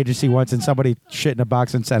collection agency once, and somebody shit in a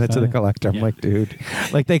box and sent it to the collector. I'm like, dude,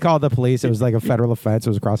 like they called the police. It was like a federal offense. It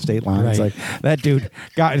was across state lines. Right. Like that dude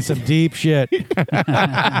got in some deep shit. He's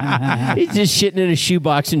just shitting in a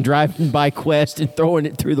shoebox and driving by Quest and throwing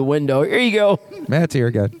it through the window. Here you go. Matt's here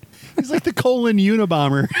again. He's like the colon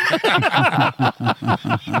Unabomber.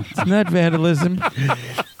 It's not vandalism.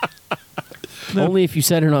 Only if you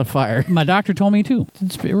set it on fire. My doctor told me too.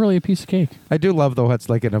 It's really a piece of cake. I do love though it's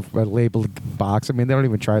like in a labeled box. I mean, they don't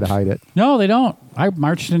even try to hide it. No, they don't. I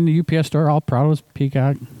marched in the UPS store all proud as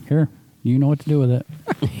peacock. Here, you know what to do with it.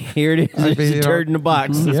 Here it is. I mean, It's you a know. turd in a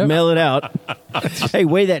box. Let's Yep. mail it out. Hey,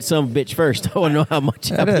 weigh that son of a bitch first. I want to know how much.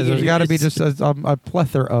 It is. There's got to be just a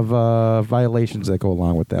plethora of violations that go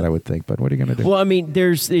along with that, I would think. But what are you going to do? Well, I mean,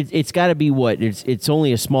 it's got to be what? It's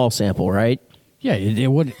only a small sample, right? Yeah,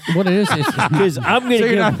 what it is Because I'm going to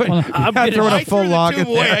you're not- give. I'm not going throwing to. a full log in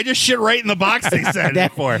there. I just shit right in the box they said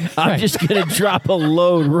it for. I'm just going to drop a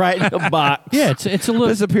load right in the box. yeah, it's a little.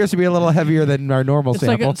 This appears to be a little heavier than our normal It's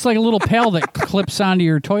like sample. it's like a little pail that clips onto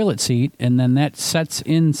your toilet seat, and then that sets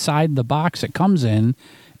inside the box it comes in,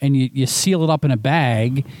 and you seal it up in a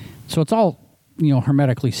bag, so it's all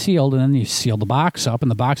hermetically sealed, and then you seal the box up, and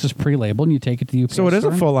the box is pre-labeled, and you take it to the UPS So it is a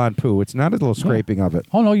store. full-on poo. It's not a little scraping of it.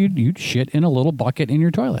 Oh no, you'd shit in a little bucket in your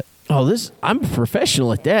toilet. Oh, I'm a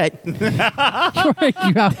professional at that.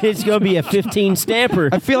 It's going to be a 15 stamper.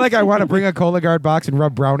 I feel like I want to bring a Cologuard box and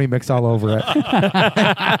rub brownie mix all over it.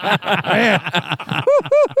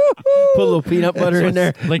 Put a little peanut butter in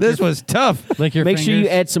there. This was tough. Lick your Make sure you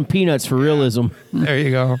fingers. add some peanuts for realism. There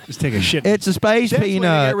you go. Just take a shit. It's a space That's why they peanut.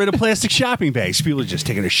 got rid of plastic shopping bags. People are just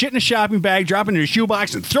taking a shit in a shopping bag, dropping it in a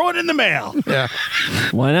shoebox, and throwing it in the mail. Yeah.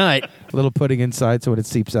 Why not? Little pudding inside so when it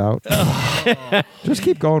seeps out. Just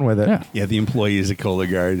keep going with it. Yeah. Yeah, the employees at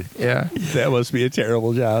Cologuard. Yeah. That must be a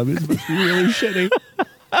terrible job. It must be really shitty.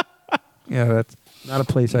 Yeah, Not a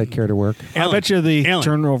place I'd care to work. I bet you the Allyn.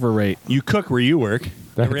 turnover rate. You cook where you work.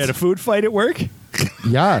 Ever That's- had a food fight at work?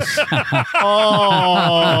 Yes.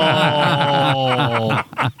 Oh.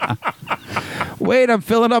 Wait, I'm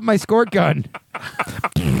filling up my squirt gun.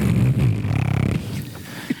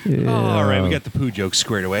 All right, we got the poo joke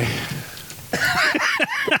squared away.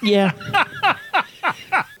 Yeah.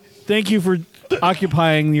 Thank you for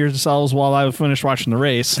occupying yourselves while I finished watching the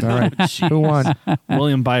race. All right. Who won?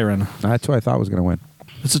 William Byron. That's who I thought was going to win.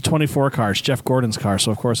 It's a 24 car. It's Jeff Gordon's car,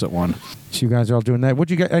 so of course it won. So you guys are all doing that.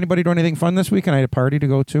 Would you get anybody do anything fun this week? And I had a party to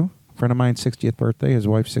go to. A friend of mine's 60th birthday, his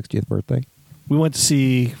wife's 60th birthday. We went to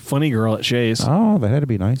see Funny Girl at Shay's. Oh, that had to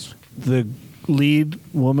be nice. The lead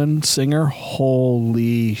woman singer,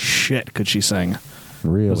 holy shit, could she sing?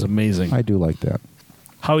 Really? It was amazing. I do like that.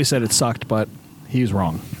 Howie said it sucked, but he's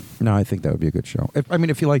wrong. No, I think that would be a good show.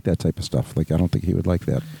 If you like that type of stuff, like I don't think he would like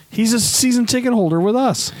that. He's a season ticket holder with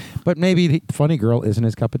us. But maybe Funny Girl isn't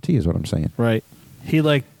his cup of tea, is what I'm saying. Right. He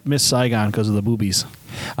liked Miss Saigon because of the boobies.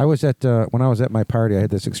 I was at when I was at my party, I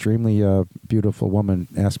had this extremely beautiful woman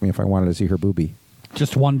ask me if I wanted to see her boobie.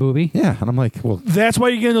 Just one booby? Yeah, and I'm like, well, That's why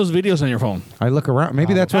you're getting those videos on your phone. I look around.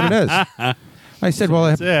 Maybe that's what it is. I said, well,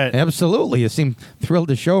 That's it. absolutely. You seem thrilled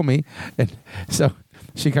to show me. And so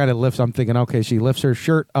she kind of lifts. I'm thinking, okay, she lifts her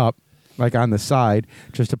shirt up, like on the side,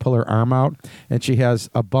 just to pull her arm out. And she has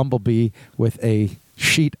a bumblebee with a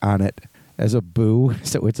sheet on it as a boo.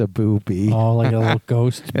 So it's a boo bee. Oh, like a little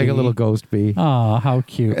ghost Like a bee. little ghost bee. Oh, how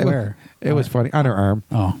cute. Where? It was funny. On her arm.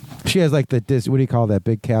 Oh. She has like what do you call that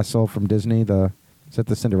big castle from Disney? Is that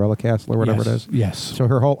the Cinderella castle or whatever Yes. it is? Yes. So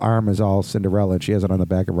her whole arm is all Cinderella, and she has it on the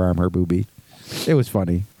back of her arm, her boobie. It was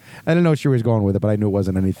funny. I didn't know she was going with it, but I knew it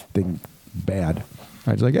wasn't anything bad.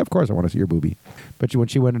 I was like, yeah, of course I want to see your boobie. But when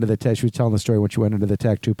she went into the she was telling the story when she went into the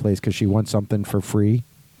tattoo place because she won something for free.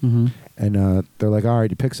 Mm-hmm. And they're like, all right,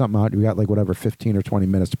 you pick something out. You got like whatever, 15 or 20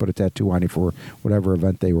 minutes to put a tattoo on you for whatever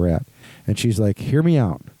event they were at. And she's like, hear me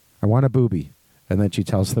out. I want a boobie. And then she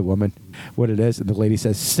tells the woman what it is. And the lady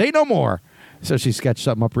says, say no more. So she sketched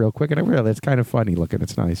something up real quick. And it's kind of funny looking.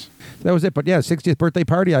 It's nice. That was it. But yeah, 60th birthday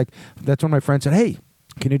party. That's when my friend said, hey,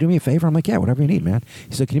 can you do me a favor? I'm like, yeah, whatever you need, man.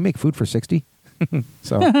 He said, can you make food for 60?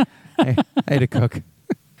 So I had to cook.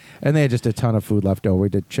 And they had just a ton of food left over. We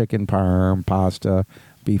did chicken parm, pasta,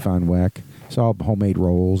 beef on weck. So all homemade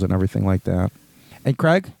rolls and everything like that. And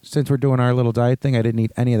Craig, since we're doing our little diet thing, I didn't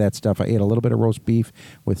eat any of that stuff. I ate a little bit of roast beef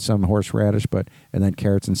with some horseradish, and then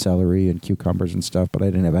carrots and celery and cucumbers and stuff. But I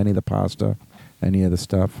didn't have any of the pasta, any of the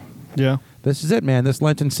stuff. Yeah. This is it, man. This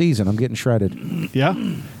Lenten season, I'm getting shredded. Yeah.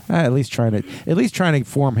 At least trying to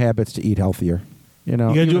form habits to eat healthier. You know,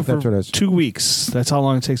 You got to even do if it that's what for is. 2 weeks. That's how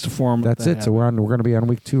long it takes to form. That's that it. So habit. we're going to be on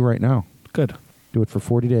week 2 right now. Good. Do it for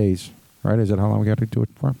 40 days, right? Is that how long we got to do it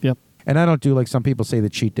for? Yep. And I don't do like some people say the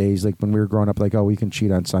cheat days. Like when we were growing up, like, oh, we can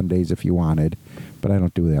cheat on Sundays if you wanted. But I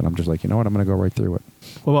don't do that. I'm just like, you know what? I'm going to go right through it.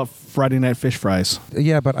 What about Friday night fish fries?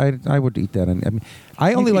 Yeah, but I would eat that. And I mean,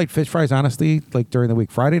 I only like fish fries, honestly, like during the week.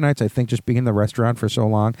 Friday nights, I think just being in the restaurant for so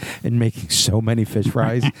long and making so many fish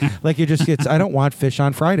fries, like it just gets, I don't want fish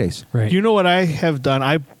on Fridays. Right. You know what I have done?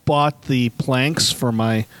 I bought the planks for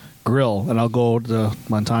my grill, and I'll go to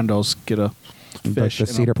Montando's, get a Like fish. the and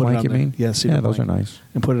I'll cedar put it plank, on you the- mean? Yeah, cedar those are plank. nice.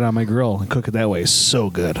 And put it on my grill and cook it that way. It's so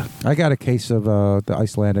good. I got a case of the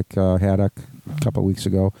Icelandic haddock a couple of weeks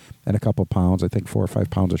ago and a couple pounds, I think 4 or 5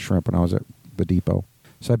 pounds of shrimp when I was at the depot.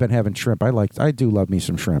 So I've been having shrimp. I do love me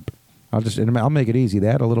some shrimp. I'll make it easy.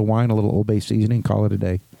 That, a little wine, a little Old Bay seasoning, call it a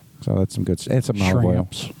day. So that's some good, and some olive oil.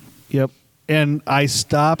 Shrimps. Yep. And I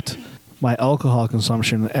stopped my alcohol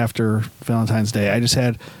consumption after Valentine's Day.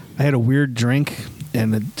 I had a weird drink,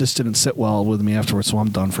 and it just didn't sit well with me afterwards, so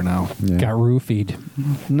I'm done for now. Yeah. Got roofied.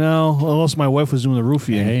 No, unless my wife was doing the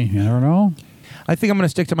roofing. Hey, you never know. I think I'm going to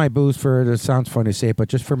stick to my booze it sounds funny to say it, but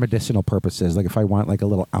just for medicinal purposes. Like if I want like a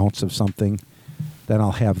little ounce of something, then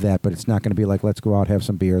I'll have that. But it's not going to be like, let's go out, have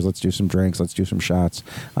some beers, let's do some drinks, let's do some shots.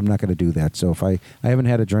 I'm not going to do that. So if I haven't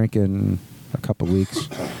had a drink in a couple weeks.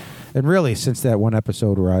 And really, since that one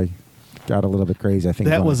episode where I got a little bit crazy, I think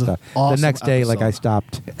That was an awesome the next day, like I episode.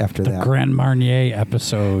 stopped after The that. Grand Marnier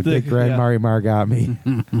episode. The- The Grand yeah. Marie got me.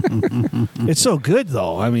 It's so good,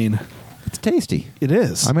 though. I mean, It's tasty. it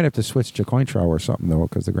is. I might have to switch to Cointreau or something, though,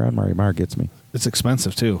 because the Grand Marie gets me. It's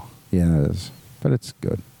expensive, too. Yeah, it is. But it's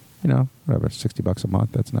good. You know, whatever, $60 a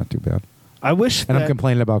month. That's not too bad. I wish And that, I'm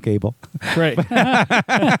complaining about cable. Right.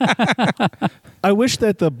 I wish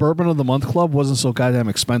that the Bourbon of the Month Club wasn't so goddamn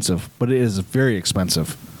expensive, but it is very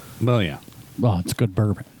expensive. Well, yeah. Well, it's good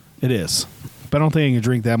bourbon. It is. But I don't think I can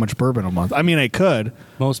drink that much bourbon a month. I mean, I could.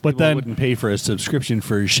 Most but people then, wouldn't pay for a subscription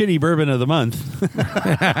for shitty bourbon of the month.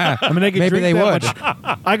 I mean, I could Maybe drink they that would.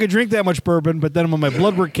 much. I could drink that much bourbon, but then when my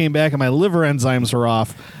blood work came back and my liver enzymes were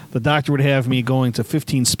off, the doctor would have me going to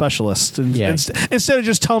 15 specialists. And Yeah. instead of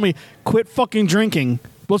just telling me, quit fucking drinking,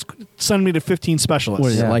 let's send me to 15 specialists.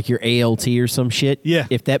 What is Yeah. it, like your ALT or some shit? Yeah.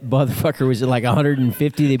 If that motherfucker was at like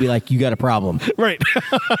 150, they'd be like, you got a problem. Right.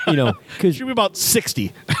 You know, because, Should be about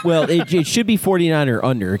 60. well, it should be 49 or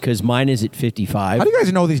under because mine is at 55. How do you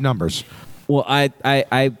guys know these numbers? Well, I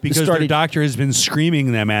Because their started. doctor has been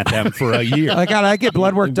screaming them at them for a year. Like, I get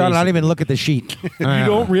blood work done, and I don't even look at the sheet. You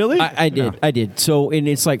don't really? I did. So, and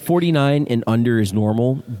it's like 49 and under is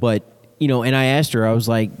normal, but you know, and I asked her, I was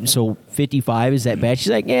like, so 55 is that bad?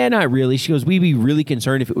 She's like, yeah, not really. She goes, we'd be really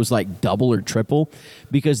concerned if it was like double or triple,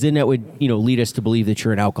 because then that would, you know, lead us to believe that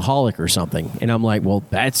you're an alcoholic or something. And I'm like, well,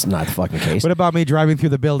 that's not the fucking case. What about me driving through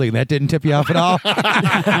the building? That didn't tip you off at all?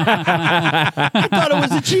 I thought it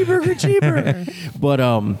was a cheaper. But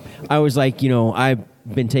I was like, you know, I've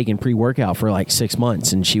been taking pre-workout for like 6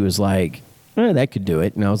 months, and she was like, that could do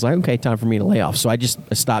it. And I was like, okay, time for me to lay off. So I just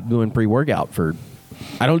stopped doing pre-workout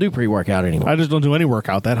I don't do pre-workout anymore. I just don't do any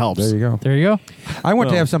workout. That helps. There you go. There you go. I went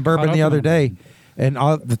to Well, have some bourbon the other day, and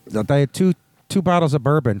I had two bottles of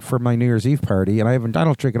bourbon for my New Year's Eve party, and I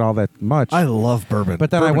don't drink it all that much. I love bourbon.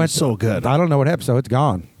 but then Bourbon I went is so good. I don't know what happened, so it's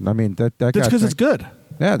gone. I mean, that That's got because it's drank- good.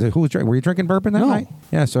 Yeah, who was drinking? Were you drinking bourbon that No. night?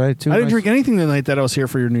 Yeah, so I had two. I didn't nice- drink anything the night that I was here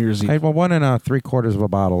for your New Year's Eve. I had 1 and 3/4 of a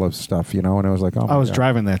bottle of stuff, you know, and I was like, oh, my I was God.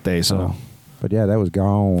 driving that day, so Oh. But yeah, that was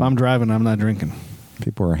gone. if I'm driving, I'm not drinking.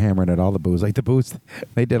 People were hammering at all the booze. Like the booze,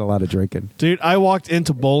 they did a lot of drinking. Dude, I walked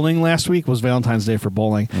into bowling last week. Was Valentine's Day for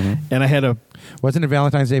bowling, and I had a Wasn't it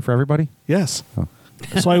Valentine's Day for everybody? yes. Oh.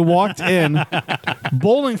 So I walked in.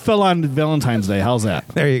 Bowling fell on Valentine's Day. How's that?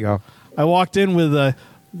 There you go. I walked in with a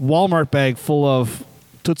Walmart bag full of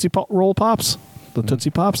Tootsie Roll Pops, the Tootsie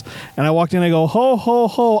Pops, and I walked in. I go, ho ho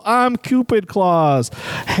ho! I'm Cupid Claus.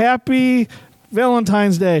 Happy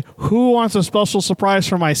Valentine's Day. Who wants a special surprise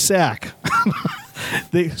for my sack?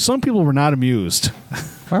 Some people were not amused.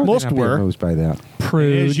 Why would they Most not be were. amused by that.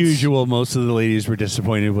 As usual, most of the ladies were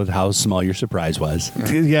disappointed with how small your surprise was.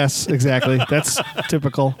 Yes, exactly. That's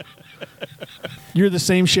typical. You're the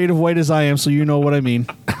same shade of white as I am, so you know what I mean.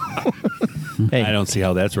 Hey, I don't see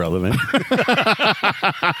how that's relevant.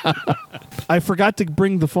 I forgot to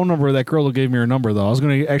bring the phone number of that girl who gave me her number, though. I was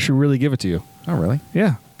going to actually really give it to you. Oh, really?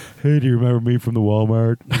 Yeah. Hey, do you remember me from the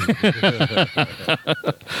Walmart?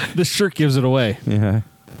 This shirt gives it away. Yeah.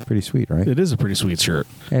 Pretty sweet, right? It is a pretty sweet shirt.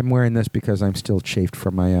 I'm wearing this because I'm still chafed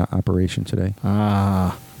from my operation today.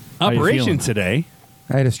 Ah. How you Operation feeling? today.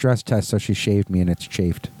 I had a stress test, so she shaved me, and it's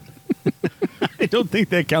chafed. I don't think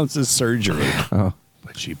that counts as surgery. Oh.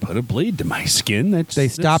 But she put a blade to my skin. That's They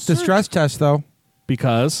stopped the stress test, though,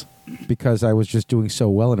 Because because I was just doing so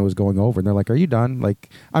well, and it was going over. And they're like, are you done? Like,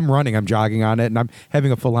 I'm running, I'm jogging on it, and I'm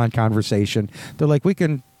having a full-on conversation. They're like,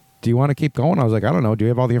 do you want to keep going? I was like, I don't know. Do you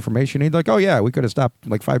have all the information? He's like, oh, yeah, we could have stopped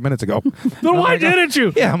like 5 minutes ago. then why didn't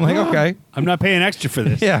you? Yeah, I'm like, okay. I'm not paying extra for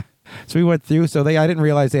this. Yeah. So we went through. So I didn't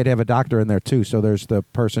realize they'd have a doctor in there too. So there's the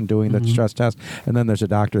person doing the stress test, and then there's a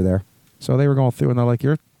doctor there. So they were going through, and they're like,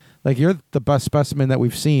 you're the best specimen that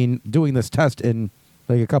we've seen doing this test in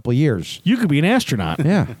like a couple of years. You could be an astronaut.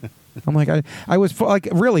 Yeah. I'm like, I was full, like,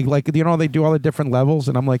 really, like, you know, they do all the different levels,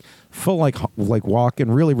 and I'm like full, like walking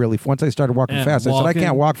really, really. Once I started walking And fast, I said, I walking.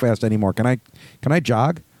 can't walk fast anymore. Can I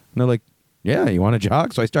jog? And they're like, yeah, you want to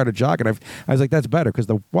jog? So I started jogging. I was like, that's better, because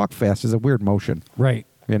the walk fast is a weird motion. Right.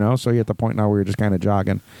 You know, so you're at the point now where you're just kind of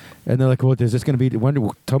jogging, and they're like, "Well, is this going to be?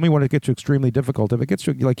 Tell me when it gets to extremely difficult. If it gets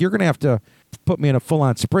to like, you're going to have to put me in a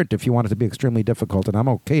full-on sprint if you want it to be extremely difficult, and I'm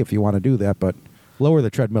okay if you want to do that, but lower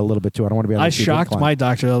the treadmill a little bit too. I don't want to be on I the steep shocked incline." my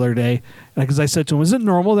doctor the other day because I said to him, is it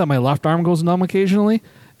normal that my left arm goes numb occasionally?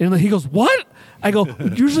 And he goes, what? I go,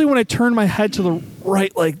 usually when I turn my head to the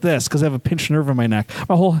right like this, because I have a pinched nerve in my neck,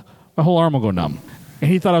 my whole arm will go numb. And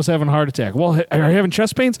he thought I was having a heart attack. Well, are you having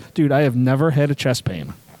chest pains? Dude, I have never had a chest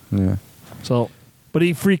pain. Yeah, So, but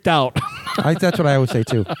he freaked out. that's what I always say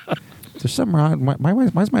too. There's something wrong.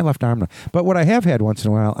 Why's my left arm? Not? But what I have had once in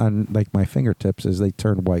a while on like my fingertips is they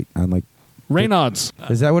turn white on like. Raynaud's.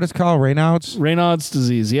 Is that what it's called? Raynaud's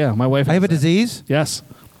Disease. Yeah, my wife I have a has that. disease. Yes.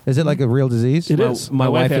 Is it like a real disease? It is. my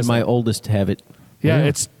wife has and my that. oldest have it. Yeah, Yeah.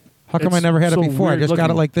 it's. How come I it's never had so it before? I weird just got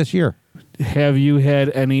it looking. like this year. Have you had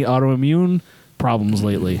any autoimmune problems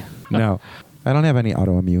lately? No, I don't have any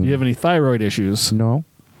autoimmune. Do you have any thyroid issues? No,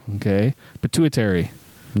 Okay. Pituitary.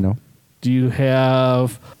 no. Do you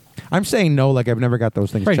have? I'm saying no, like I've never got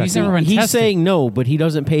those things Right, checked. he's never been He's tested. saying no, but he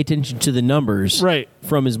doesn't pay attention to the numbers Right.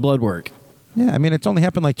 from his blood work. Yeah, I mean, it's only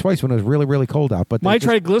happened like twice when it was really, really cold out. But My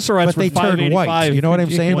triglycerides but were they turned white. 585. You know what I'm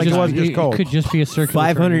saying? Like it wasn't just It cold. could just be a circular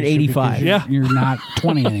 585. issue because you're not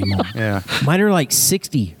 20 anymore. Yeah. Mine are like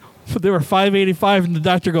 60. They were 585, and the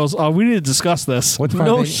doctor goes, "Oh, we need to discuss this." What's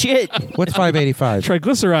No 580 shit. What's 585?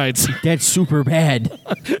 Triglycerides. That's super bad.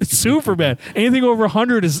 It's super bad. Anything over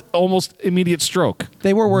 100 is almost immediate stroke.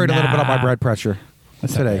 They were worried a little bit about my Nah. blood pressure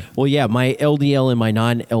today. Well, yeah, my LDL and my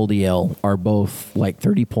non-LDL are both like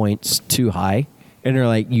 30 points too high, and they're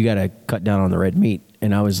like, "You got to cut down on the red meat."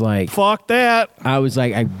 And I was like, Fuck that. I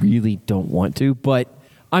really don't want to, but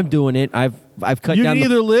I'm doing it. I've cut You down. can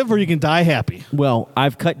either live or you can die happy. Well,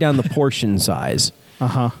 I've cut down the portion size.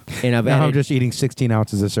 And I've Now I'm added, just eating 16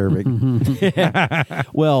 ounces a serving.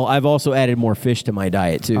 well, I've also added more fish to my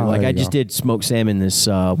diet too. Oh, like there I you just go. did smoked salmon this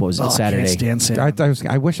what was it, Saturday? I can't stand salmon.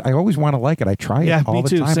 I wish I always want to like it. I try Yeah, it all me the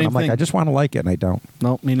too. time. And Same I'm like, thing. I just want to like it, and I don't.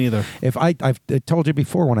 No, me neither. If I've told you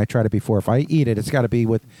before when I tried it before, if I eat it, it's got to be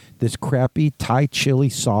with this crappy Thai chili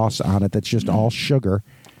sauce on it that's just all sugar.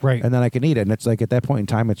 Right. And then I can eat it. And it's like at that point in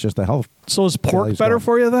time, it's just the health. So is pork Kelly's better gone.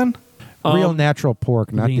 for you then? Real natural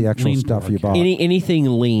pork, not lean- the actual lean stuff pork, you yeah. bought.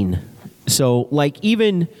 Anything lean. So like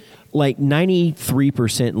even like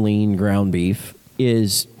 93% lean ground beef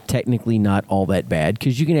is technically not all that bad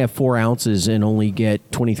because you can have 4 ounces and only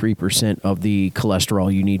get 23% of the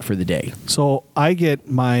cholesterol you need for the day. So I get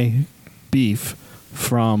my beef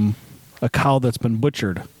from a cow that's been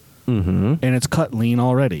butchered, and it's cut lean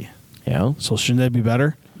already. Yeah. So shouldn't that be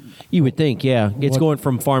better? You would think, yeah. It's going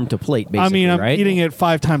from farm to plate, basically, I mean, I'm right? eating it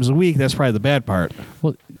 5 times a week. That's probably the bad part.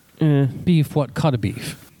 Well, beef, what cut of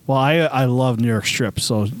beef? Well, I love New York strips,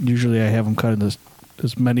 so usually I have them cut into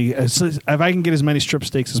as many if I can get as many strip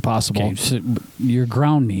steaks as possible. Okay, so your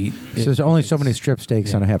ground meat. So there's only so many strip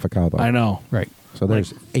steaks on a half a cow, though. I know. Right. So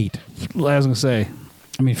there's 8. I was gonna say.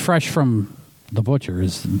 I mean, fresh from the butcher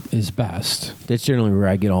is best. That's generally where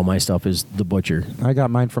I get all my stuff is the butcher. I got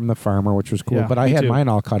mine from the farmer, which was cool. Yeah, but I me had too. mine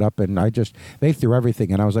all cut up, and they threw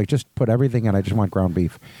everything, and I was like, just put everything in. I just want ground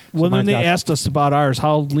beef. So Well, then mine's they got- asked us about ours.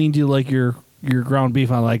 How lean do you like your ground beef?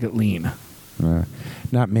 I like it lean.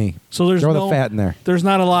 Not me. So there's Throw no, the fat in there. There's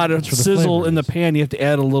not a lot of That's where the sizzle flavor in the is. pan. You have to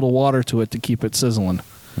add a little water to it to keep it sizzling.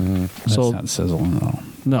 That's So not sizzling, though.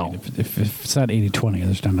 No. If it's not 80-20,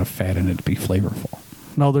 there's not enough fat in it to be flavorful.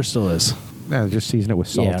 no, there still is. Yeah, just season it with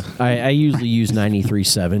salt. Yeah. I usually use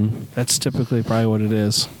 93.7, That's typically probably what it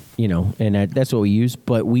is. and that's what we use.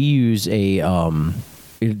 But we use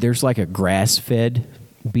there's like a grass-fed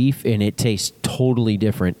beef, and it tastes totally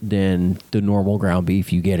different than the normal ground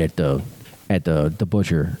beef you get at the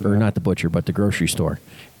butcher, or not the butcher, but the grocery store.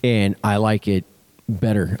 And I like it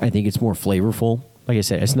better. I think it's more flavorful. Like I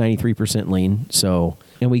said, it's 93% lean. So,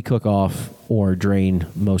 and we cook off or drain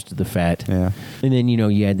most of the fat. Yeah. And then,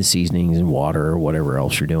 you add the seasonings and water or whatever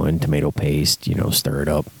else you're doing, tomato paste, stir it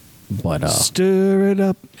up. But Stir it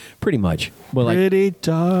up, pretty much. But like, pretty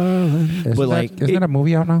darling. Isn't that a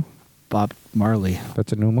movie out now? Bob Marley.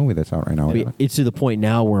 That's a new movie that's out right now. isn't it? it's to the point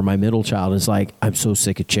now where my middle child is like, I'm so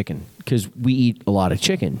sick of chicken because we eat a lot of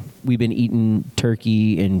chicken. We've been eating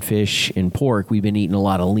turkey and fish and pork. We've been eating a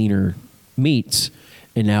lot of leaner meats.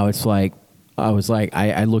 And now it's like,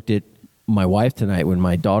 I looked at my wife tonight when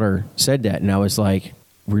my daughter said that, and I was like,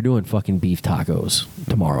 we're doing fucking beef tacos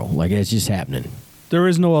tomorrow. Like, it's just happening. There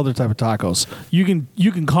is no other type of tacos. You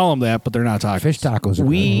can call them that, but they're not tacos. Fish tacos are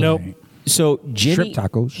We good. Nope. So Jenny, Shrimp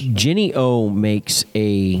tacos. Jenny O makes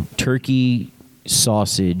a turkey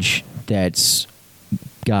sausage that's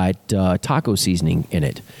got taco seasoning in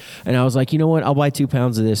it, and I was like, you know what? I'll buy 2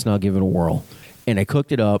 pounds of this and I'll give it a whirl. And I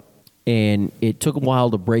cooked it up, and it took a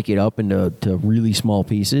while to break it up into really small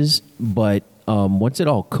pieces. But once it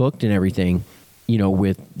all cooked and everything,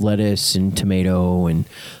 with lettuce and tomato and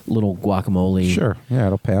little guacamole, Sure. Yeah,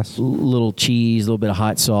 it'll pass. little cheese, a little bit of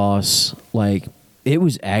hot sauce, like it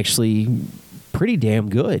was actually pretty damn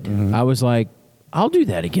good. I was like, I'll do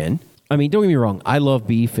that again. I mean, don't get me wrong, I love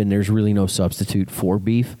beef, and there's really no substitute for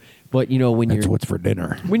beef. But when That's what's for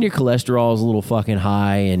dinner. when your cholesterol is a little fucking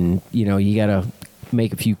high, and you gotta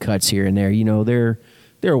make a few cuts here and there,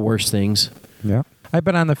 there are worse things. Yeah. I've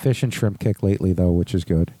been on the fish and shrimp kick lately, though, which is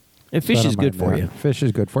good. And fish So I is don't good mind for that. you. Fish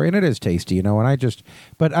is good for you, and it is tasty, and I'm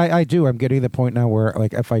getting to the point now where,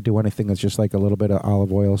 like, if I do anything, it's just like a little bit of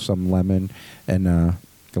olive oil, some lemon, and a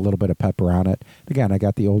little bit of pepper on it. Again, I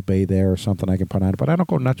got the Old Bay there or something I can put on it, but I don't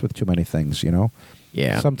go nuts with too many things,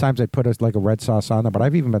 Yeah. Sometimes I put a red sauce on there, but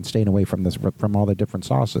I've even been staying away from all the different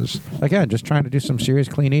sauces. Again, just trying to do some serious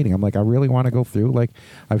clean eating. I'm like, I really want to go through. Like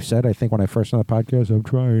I've said, I think when I first on the podcast, I'm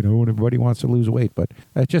trying. Everybody wants to lose weight, but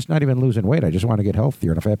it's just not even losing weight. I just want to get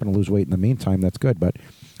healthier, and if I happen to lose weight in the meantime, that's good. But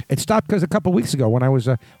it stopped because a couple weeks ago when I was,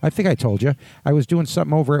 I think I told you, I was doing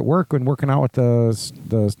something over at work and working out with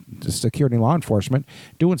the security law enforcement,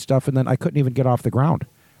 doing stuff, and then I couldn't even get off the ground.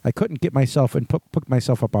 I couldn't get myself and pick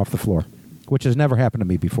myself up off the floor, which has never happened to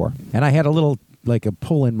me before. And I had a little, like a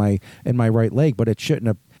pull in my right leg, but it shouldn't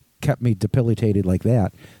have kept me debilitated like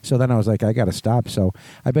that. So then I was like, I got to stop. So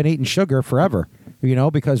I've been eating sugar forever,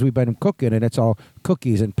 because we've been cooking and it's all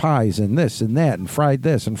cookies and pies and this and that and fried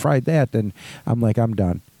this and fried that. And I'm like, I'm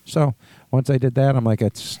done. So once I did that, I'm like,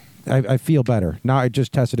 I feel better. Now I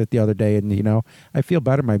just tested it the other day and, I feel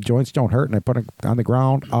better. My joints don't hurt and I put it on the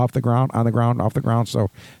ground, off the ground, on the ground, off the ground.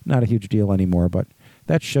 So not a huge deal anymore, but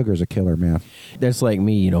that sugar's a killer, man. That's like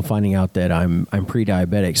me, finding out that I'm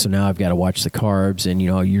pre-diabetic. So now I've got to watch the carbs, and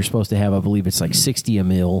you're supposed to have, I believe it's like 60 a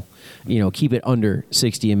meal. Keep it under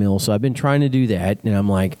 60 a meal. So I've been trying to do that, and I'm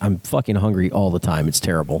like, I'm fucking hungry all the time. It's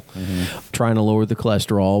terrible. Mm-hmm. Trying to lower the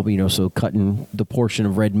cholesterol, so cutting the portion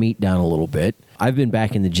of red meat down a little bit. I've been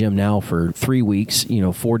back in the gym now for 3 weeks,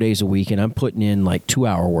 4 days a week, and I'm putting in like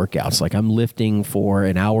 2-hour workouts. Like I'm lifting for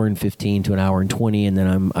an hour and 15 to an hour and 20, and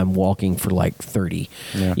then I'm walking for like 30.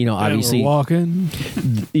 Yeah. Obviously walking.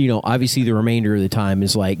 Obviously the remainder of the time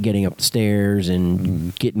is like getting up the stairs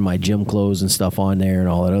and getting my gym clothes and stuff on there and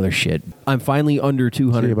all that other shit. I'm finally under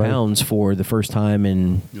 200 pounds for the first time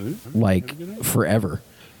in like forever.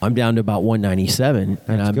 I'm down to about 197,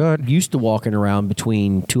 and I'm good. Used to walking around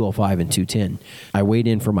between 205 and 210. I weighed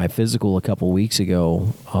in for my physical a couple weeks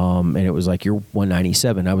ago, and it was like, you're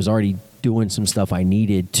 197. I was already doing some stuff I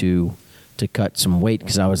needed to cut some weight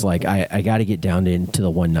because I was like, I got to get down into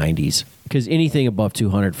the 190s because anything above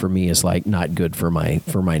 200 for me is like not good for my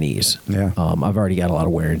knees. Yeah. I've already got a lot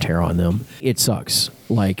of wear and tear on them. It sucks.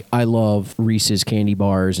 Like I love Reese's candy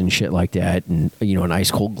bars and shit like that, and an ice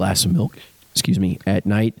cold glass of milk. At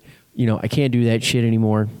night. I can't do that shit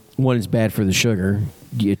anymore. One, it's bad for the sugar.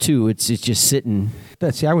 Two, it's just sitting.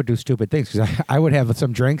 See, I would do stupid things because I would have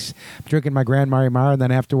some drinks, drinking my Grand Marimar, and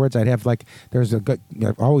then afterwards I'd have there's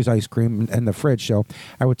always ice cream in the fridge. So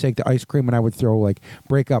I would take the ice cream and I would throw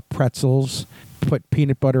break up pretzels, put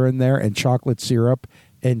peanut butter in there and chocolate syrup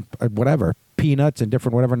and whatever, peanuts and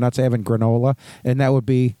different whatever nuts I have in granola, and that would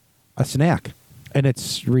be a snack. And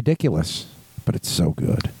it's ridiculous, but it's so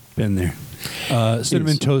good. Been there.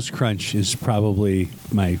 Cinnamon Toast Crunch is probably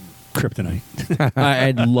my kryptonite.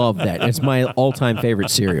 I love that. It's my all-time favorite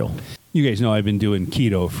cereal. You guys know I've been doing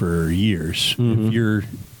keto for years. Mm-hmm. If you're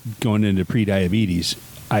going into pre-diabetes,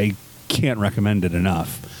 I can't recommend it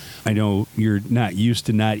enough. I know you're not used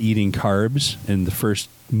to not eating carbs, and the first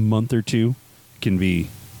month or two can be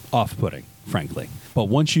off-putting, frankly. But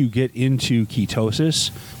once you get into ketosis,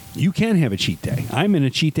 you can have a cheat day. I'm in a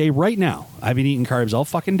cheat day right now. I've been eating carbs all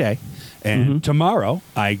fucking day. And tomorrow,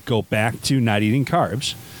 I go back to not eating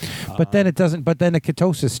carbs. But then it doesn't. But then the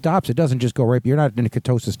ketosis stops. It doesn't just go right. You're not in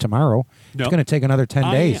ketosis tomorrow. No. It's going to take another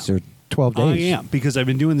 10 days or 12 days. I am, because I've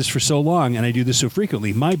been doing this for so long, and I do this so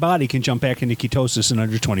frequently. My body can jump back into ketosis in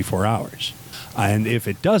under 24 hours. And if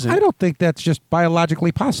it doesn't... I don't think that's just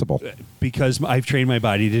biologically possible. Because I've trained my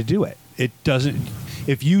body to do it. It doesn't...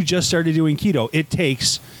 If you just started doing keto, it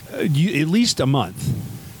takes at least a month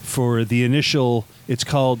for the initial... It's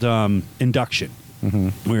called induction,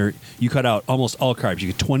 where you cut out almost all carbs. You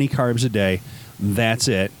get 20 carbs a day. That's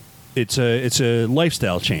it. It's a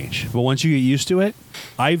lifestyle change. But once you get used to it,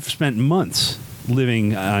 I've spent months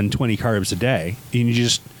living on 20 carbs a day, and you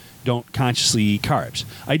just don't consciously eat carbs.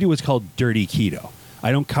 I do what's called dirty keto.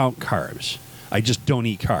 I don't count carbs. I just don't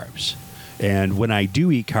eat carbs. And when I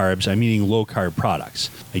do eat carbs, I'm eating low-carb products.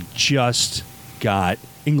 I just got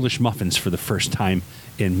English muffins for the first time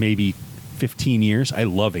in maybe 15 years. I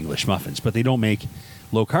love English muffins, but they don't make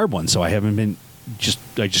low-carb ones, so I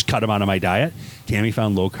just cut them out of my diet. Tammy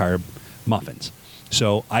found low-carb muffins.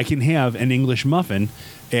 So I can have an English muffin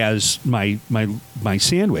as my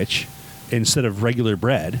sandwich instead of regular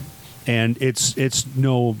bread, and it's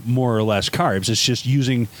no more or less carbs. It's just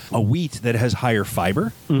using a wheat that has higher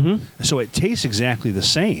fiber. Mm-hmm. So it tastes exactly the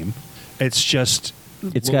same. It's just...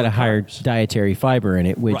 It's got a higher dietary fiber in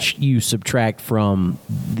it, which you subtract from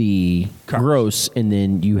the gross, and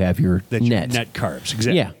then you have your net carbs.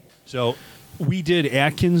 Exactly. Yeah. So we did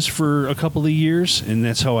Atkins for a couple of years, and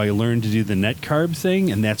that's how I learned to do the net carb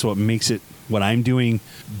thing, and that's what makes it what I'm doing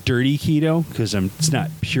dirty keto, because it's not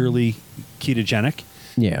purely ketogenic.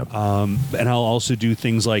 Yeah. And I'll also do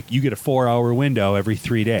things like you get a 4-hour window every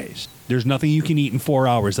 3 days. There's nothing you can eat in 4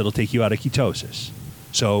 hours that'll take you out of ketosis.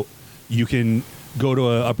 So you can go to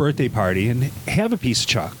a birthday party and have a piece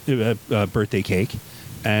of birthday cake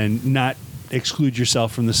and not exclude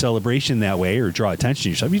yourself from the celebration that way or draw attention to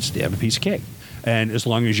yourself. You just have a piece of cake. And as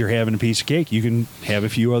long as you're having a piece of cake, you can have a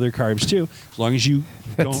few other carbs too. As long as you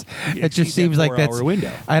don't. It just seems like that's.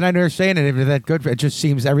 Window. And I understand it. If that good, it just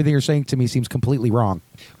seems everything you're saying to me seems completely wrong.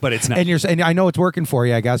 But it's not. And you're saying I know it's working for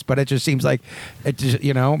you, I guess, but it just seems like it just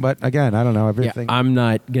But again, I don't know everything. Yeah, I'm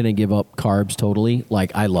not gonna give up carbs totally.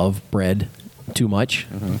 Like I love bread too much.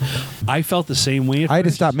 I felt the same way. I had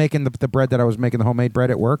to stop making the bread that I was making, the homemade bread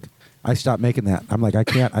at work. I stopped making that. I'm like, I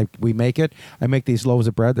can't. We make it. I make these loaves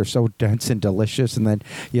of bread. They're so dense and delicious. And then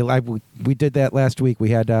we did that last week. We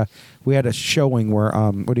had a showing where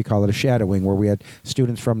what do you call it? A shadowing where we had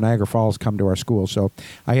students from Niagara Falls come to our school. So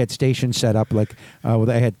I had stations set up like I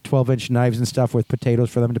had 12-inch knives and stuff with potatoes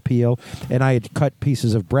for them to peel, and I had cut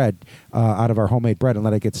pieces of bread out of our homemade bread and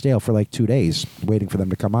let it get stale for like 2 days, waiting for them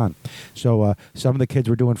to come on. So some of the kids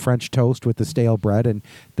were doing French toast with the stale bread, and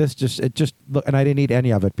and I didn't eat any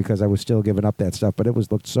of it because I was still giving up that stuff, but it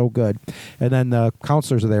looked so good. And then the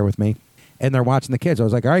counselors are there with me, and they're watching the kids. I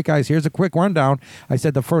was like, all right, guys, here's a quick rundown. I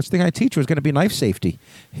said the first thing I teach was going to be knife safety.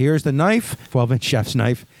 Here's the knife, 12-inch chef's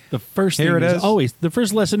knife. The first Here thing it is is. always the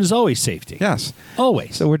first lesson is always safety. Yes.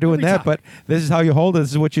 Always. So we're doing Every that, time. but this is how you hold it.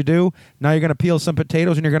 This is what you do. Now you're going to peel some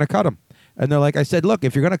potatoes and you're going to cut them. And they're like, I said, look,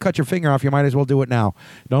 if you're going to cut your finger off, you might as well do it now.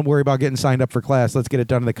 Don't worry about getting signed up for class. Let's get it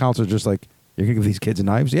done. And the counselor's just like, you're going to give these kids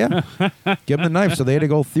knives? Yeah. Give them the knife. So they had to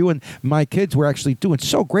go through, and my kids were actually doing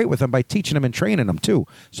so great with them by teaching them and training them, too.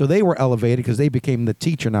 So they were elevated because they became the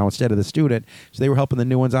teacher now instead of the student. So they were helping the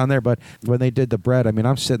new ones on there. But when they did the bread, I mean,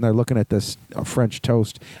 I'm sitting there looking at this French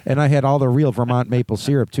toast, and I had all the real Vermont maple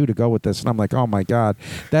syrup, too, to go with this. And I'm like, oh, my God,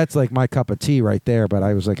 that's like my cup of tea right there. But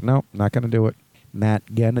I was like, no, not going to do it. Not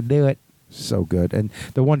going to do it. So good. And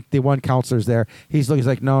the one counselor's there. He's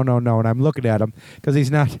like, no. And I'm looking at him because he's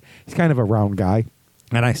kind of a round guy.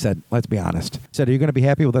 And I said, let's be honest. I said, are you going to be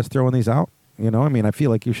happy with us throwing these out? I mean, I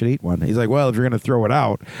feel like you should eat one. He's like, well, if you're going to throw it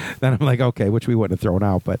out, then I'm like, okay, which we wouldn't have thrown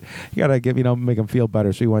out, but you got to make them feel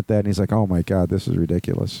better. So he went that, and he's like, oh my God, this is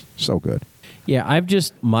ridiculous. So good. Yeah, I've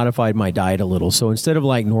just modified my diet a little. So instead of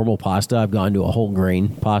like normal pasta, I've gone to a whole grain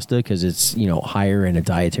pasta because it's, higher in a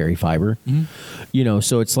dietary fiber. Mm-hmm.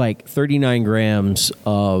 So it's like 39 grams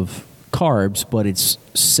of carbs, but it's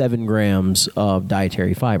 7 grams of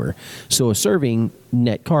dietary fiber. So a serving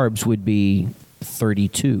net carbs would be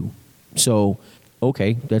 32. So,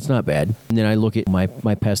 okay, that's not bad. And then I look at my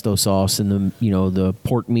pesto sauce and the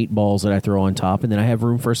pork meatballs that I throw on top, and then I have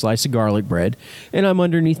room for a slice of garlic bread, and I'm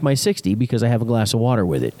underneath my 60 because I have a glass of water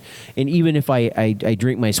with it. And even if I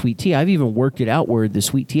drink my sweet tea, I've even worked it out where the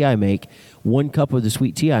sweet tea I make, 1 cup of the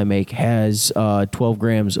sweet tea I make has 12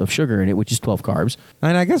 grams of sugar in it, which is 12 carbs.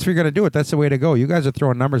 And I guess if you're going to do it, that's the way to go. You guys are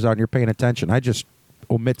throwing numbers out and you're paying attention. I just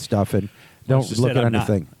omit stuff and don't look at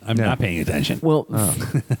anything. I'm not paying attention. Well,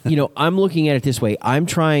 I'm looking at it this way. I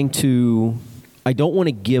don't want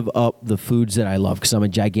to give up the foods that I love because I'm a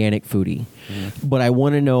gigantic foodie. But I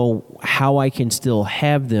want to know how I can still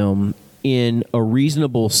have them in a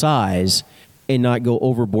reasonable size and not go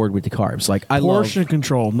overboard with the carbs. Like portion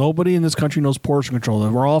control. Nobody in this country knows portion control.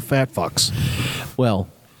 We're all fat fucks. Well,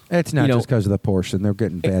 it's not just because of the portion. They're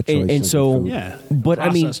getting bad choices. And so, of food. Yeah. But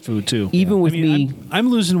processed food too. Even with me, I'm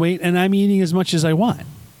losing weight and I'm eating as much as I want.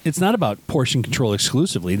 It's not about portion control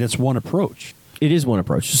exclusively. That's one approach. It is one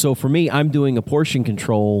approach. So for me, I'm doing a portion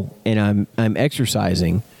control and I'm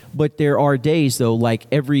exercising. But there are days though, like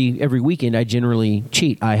every weekend, I generally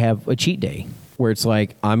cheat. I have a cheat day where it's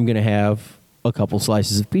like I'm going to have a couple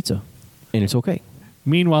slices of pizza, and it's okay.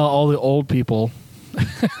 Meanwhile, all the old people,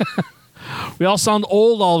 we all sound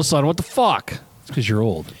old all of a sudden. What the fuck? It's because you're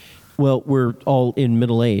old. Well, we're all in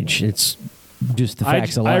middle age. It's just the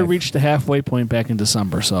facts of life. I reached the halfway point back in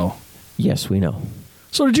December, so. Yes, we know.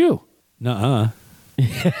 So did you. Nuh-uh.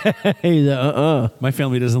 Hey, My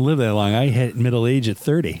family doesn't live that long. I hit middle age at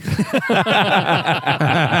 30.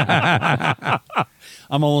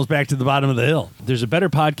 I'm almost back to the bottom of the hill. There's a better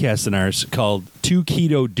podcast than ours called Two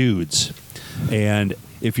Keto Dudes. And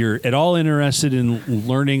if you're at all interested in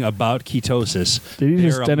learning about ketosis, did you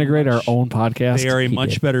just denigrate our own podcast? They are a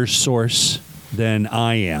much better source than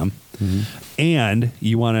I am. Mm-hmm. And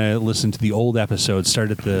you want to listen to the old episodes,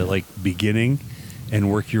 start at the beginning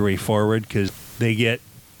and work your way forward because they get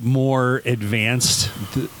more advanced.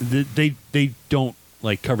 They don't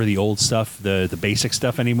cover the old stuff, the basic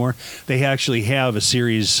stuff anymore. They actually have a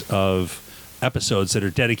series of episodes that are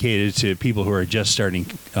dedicated to people who are just starting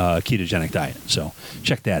ketogenic diet. So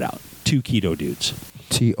check that out. Two Keto Dudes.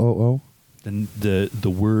 TOO. Then the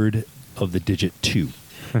word of the digit 2.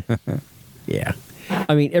 Yeah.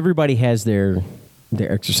 I mean, everybody has their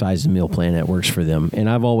exercise and meal plan that works for them. And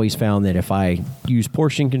I've always found that if I use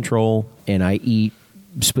portion control and I eat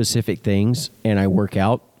specific things and I work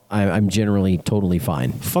out, I'm generally totally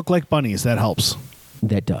fine. Fuck like bunnies. That helps.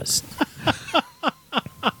 That does.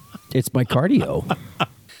 It's my cardio.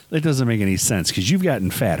 That doesn't make any sense because you've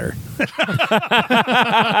gotten fatter.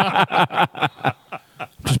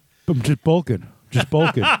 I'm just bulking.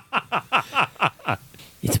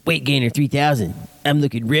 It's weight gainer 3000. I'm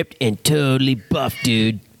looking ripped and totally buff,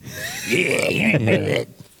 dude. Yeah.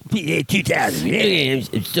 2000.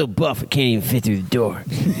 I'm so buff I can't even fit through the door.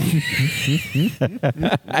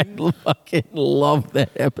 I fucking love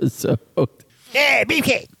that episode. Hey,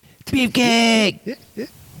 beefcake! Beefcake!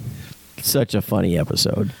 Such a funny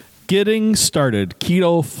episode. Getting started.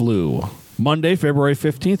 Keto flu. Monday, February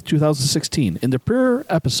 15th, 2016. In the prior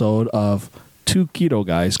episode of Two Keto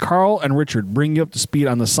Guys, Carl and Richard bring you up to speed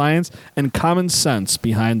on the science and common sense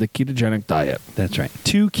behind the ketogenic diet. That's right.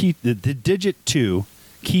 The digit 2,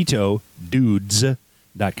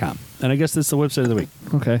 ketodudes.com. And I guess that's the website of the week.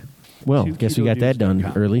 Okay. Well, guess we got that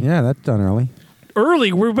done early. Yeah, that's done early.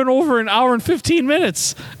 Early? We've been over an hour and 15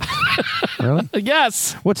 minutes. Really?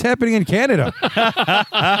 Yes. What's happening in Canada?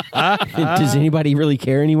 Does anybody really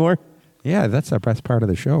care anymore? Yeah, that's the best part of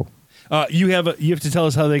the show. You have to tell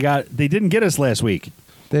us how they didn't get us last week.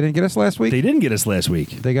 They didn't get us last week? They didn't get us last week.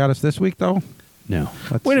 They got us this week, though? No.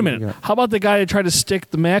 Wait a minute. How about the guy that tried to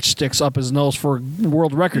stick the matchsticks up his nose for a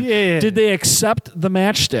world record? Yeah. Did they accept the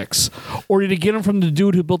matchsticks? Or did he get them from the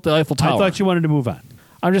dude who built the Eiffel Tower? I thought you wanted to move on.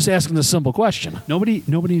 I'm just asking the simple question. Nobody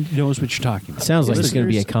knows what you're talking about. Sounds like it's going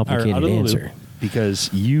to be a Listeners are complicated out of the loop answer.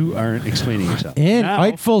 because you aren't explaining yourself. In Now,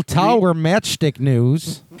 Eiffel Tower matchstick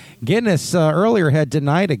news, Guinness earlier had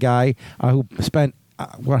denied a guy who spent,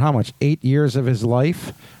 how much, 8 years of his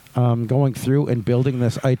life going through and building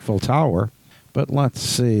this Eiffel Tower. But let's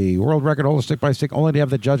see. World record holder stick by stick, only to have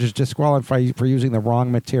the judges disqualify for using the wrong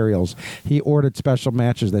materials. He ordered special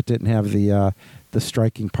matches that didn't have the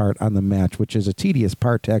striking part on the match, which is a tedious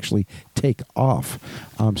part to actually take off.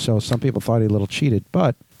 So some people thought he a little cheated.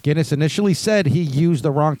 But Guinness initially said he used the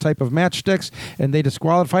wrong type of matchsticks, and they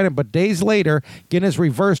disqualified him. But days later, Guinness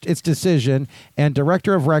reversed its decision, and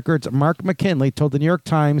Director of Records Mark McKinley told the New York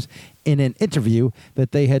Times in an interview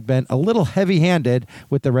that they had been a little heavy-handed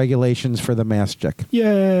with the regulations for the matchstick.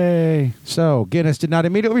 Yay! So Guinness did not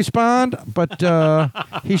immediately respond, but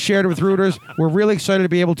he shared it with Reuters. We're really excited to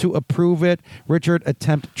be able to approve it. Richard's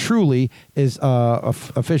attempt truly is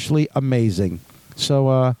officially amazing.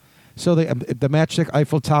 So the matchstick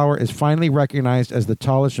Eiffel Tower is finally recognized as the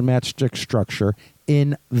tallest matchstick structure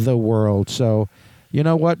in the world. So, you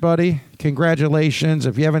know what, buddy? Congratulations.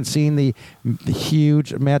 If you haven't seen the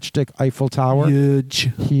huge matchstick Eiffel Tower.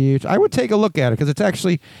 Huge. I would take a look at it because it's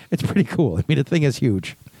pretty cool. I mean, the thing is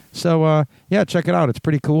huge. So, yeah, check it out. It's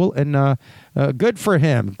pretty cool. And good for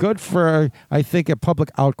him. Good for, I think, a public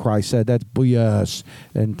outcry said that's BS.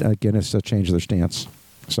 And Guinness changed their stance.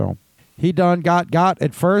 So he done got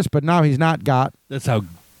at first, but now he's not got. That's how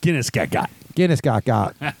Guinness got. Guinness got.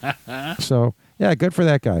 So, yeah, good for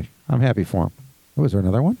that guy. I'm happy for him. Oh, is there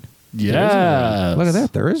another one? Yeah. Look at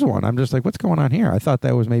that. There is one. I'm just like, what's going on here? I thought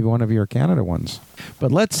that was maybe one of your Canada ones.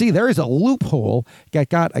 But let's see. There is a loophole that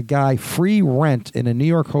got a guy free rent in a New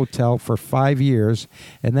York hotel for 5 years,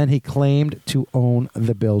 and then he claimed to own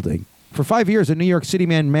the building. For 5 years, a New York City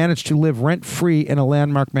man managed to live rent-free in a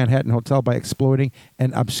landmark Manhattan hotel by exploiting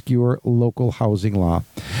an obscure local housing law.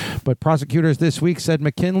 But prosecutors this week said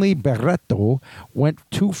McKinley Barreto went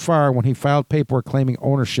too far when he filed paperwork claiming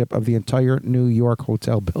ownership of the entire New York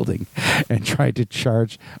hotel building and tried to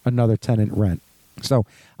charge another tenant rent. So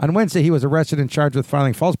on Wednesday, he was arrested and charged with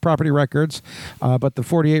filing false property records. But the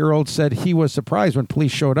 48-year-old said he was surprised when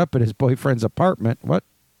police showed up at his boyfriend's apartment. What?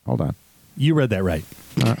 Hold on. You read that right.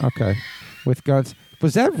 Okay. With guns.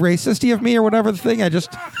 Was that racist of me or whatever the thing?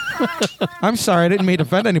 I'm sorry. I didn't mean to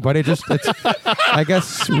offend anybody. I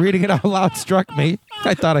guess reading it out loud struck me.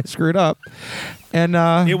 I thought I screwed up. And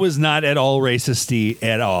it was not at all racist-y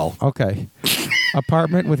at all. Okay.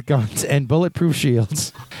 Apartment with guns and bulletproof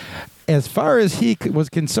shields. As far as he was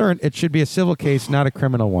concerned, it should be a civil case, not a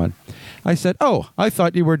criminal one. I said, I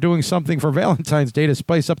thought you were doing something for Valentine's Day to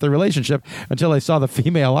spice up the relationship until I saw the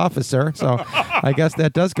female officer. So I guess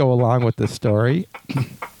that does go along with the story.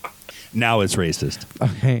 Now it's racist.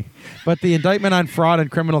 Okay. But the indictment on fraud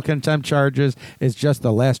and criminal contempt charges is just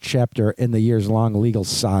the last chapter in the years-long legal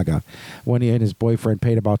saga, when he and his boyfriend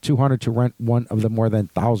paid about $200 to rent one of the more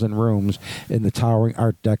than 1,000 rooms in the towering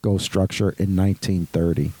Art Deco structure in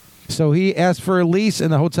 1930. So he asked for a lease,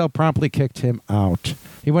 and the hotel promptly kicked him out.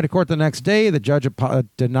 He went to court the next day. The judge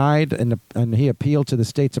denied, and he appealed to the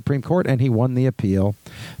state Supreme Court, and he won the appeal.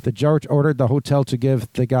 The judge ordered the hotel to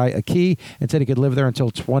give the guy a key and said he could live there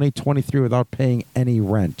until 2023 without paying any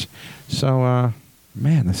rent. So,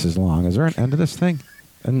 man, this is long. Is there an end to this thing?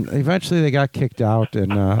 And eventually they got kicked out,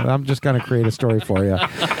 and I'm just going to create a story for you.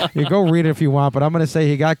 You go read it if you want, but I'm going to say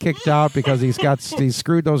he got kicked out because he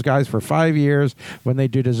screwed those guys for 5 years when they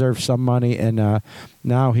do deserve some money, and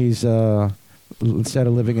now he's instead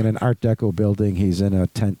of living in an Art Deco building, he's in a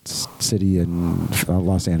tent city in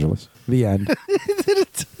Los Angeles. The end.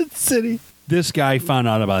 City. This guy found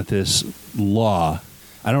out about this law.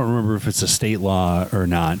 I don't remember if it's a state law or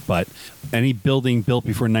not, but any building built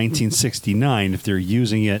before 1969, if they're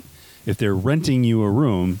using it, if they're renting you a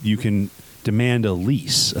room, you can demand a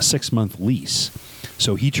lease, a 6-month lease.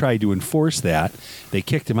 So he tried to enforce that. They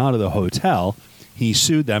kicked him out of the hotel. He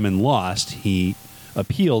sued them and lost. He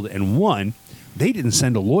appealed and won. They didn't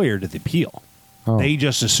send a lawyer to the appeal. Oh. They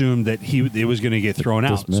just assumed that it was going to get thrown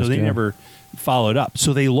out. Dismissed, So they yeah. never followed up.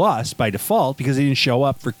 So they lost by default because they didn't show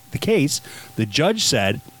up for the case. The judge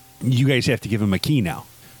said, you guys have to give him a key now.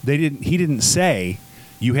 He didn't say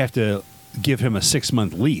you have to give him a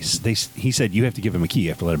 6-month lease. He said you have to give him a key. You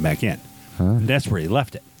have to let him back in. And that's where he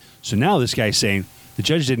left it. So now this guy's saying the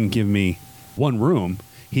judge didn't give me one room.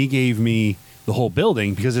 He gave me the whole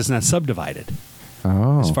building because it's not subdivided.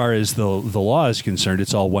 Oh. As far as the law is concerned,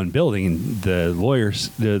 it's all one building, and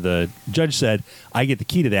the judge said, I get the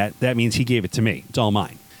key to that. That means he gave it to me. It's all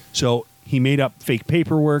mine. So he made up fake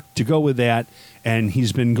paperwork to go with that, and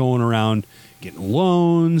he's been going around getting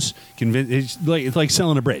loans. It's like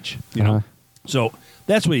selling a bridge, you know. So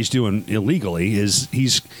that's what he's doing illegally. Is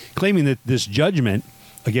he's claiming that this judgment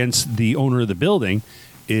against the owner of the building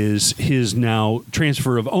is his now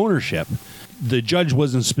transfer of ownership. The judge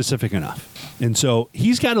wasn't specific enough. And so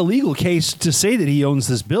he's got a legal case to say that he owns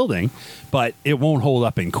this building, but it won't hold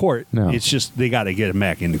up in court. No. It's just they got to get him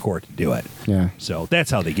back into court to do it. Yeah. So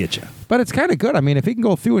that's how they get you. But it's kind of good. I mean, if he can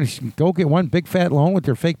go through and go get one big fat loan with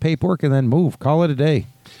your fake paperwork and then move, call it a day.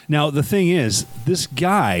 Now, the thing is, this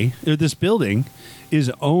building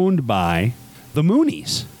is owned by the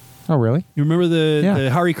Moonies. Oh, really? You remember the Yeah.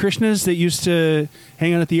 Hare Krishnas that used to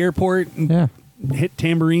hang out at the airport and Yeah. hit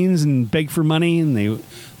tambourines and beg for money, and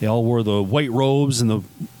they all wore the white robes and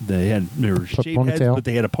they were shaved heads, ponytail. but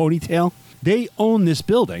they had a ponytail. They own this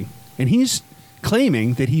building, and he's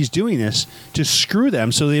claiming that he's doing this to screw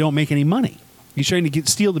them so they don't make any money. He's trying to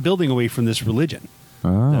steal the building away from this religion.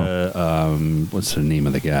 Oh. What's the name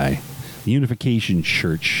of the guy? The Unification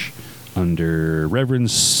Church under Reverend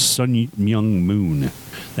Sun Myung Moon.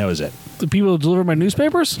 That was it. The people who deliver my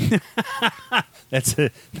newspapers? That's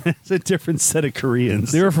a different set of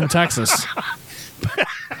Koreans. They were from Texas.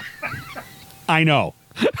 I know.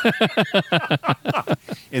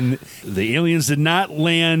 And the aliens did not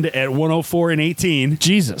land at 104 and 18.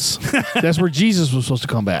 Jesus. That's where Jesus was supposed to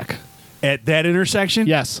come back. At that intersection?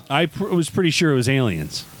 Yes. I was pretty sure it was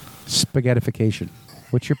aliens. Spaghettification.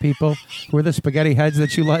 What's your people? Who are the spaghetti heads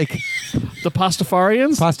that you like? The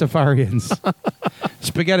Pastafarians? Pastafarians.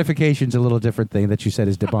 Spaghettification's a little different thing that you said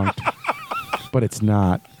is debunked. But it's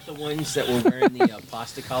not. The ones that were wearing the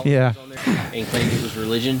plastic collars Yeah. on there and claimed it was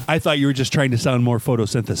religion. I thought you were just trying to sound more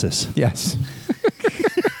photosynthesis. Yes.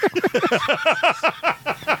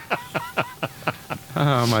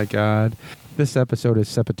 Oh, my God. This episode is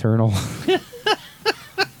sempiternal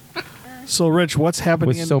So, Rich, what's happening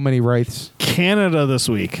with in so many wraiths. Canada this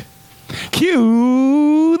week?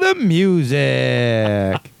 Cue the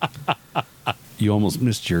music. You almost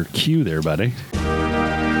missed your cue there, buddy.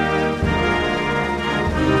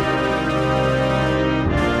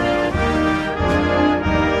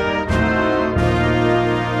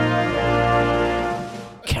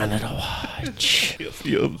 Canada Watch.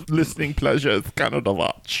 Your listening pleasure is Canada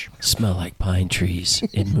Watch. Smell like pine trees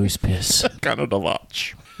in moose piss. Canada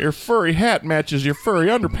Watch. Your furry hat matches your furry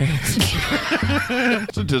underpants.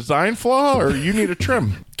 It's a design flaw, or you need a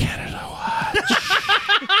trim. Canada Watch.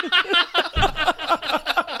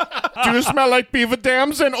 Do you smell like beaver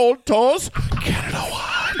dams and old toes? Canada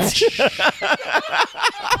Watch.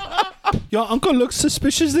 Your uncle looks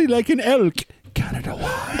suspiciously like an elk. Canada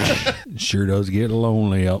Watch. Sure does get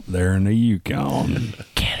lonely up there in the Yukon.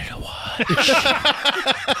 Canada Watch.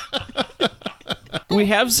 We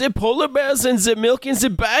have the polar bears and the milk in the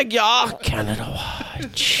bag, y'all. Canada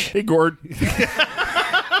Watch. Hey, Gord.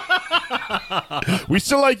 We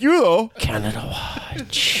still like you, though. Canada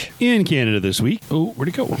Watch. In Canada this week. Oh, where'd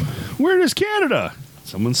it go? Where is Canada?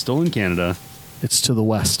 Someone's stolen Canada. It's to the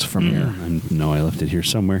west from here. No, I left it here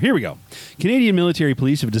somewhere. Here we go. Canadian military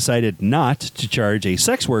police have decided not to charge a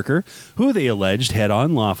sex worker who they alleged had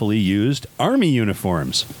unlawfully used Army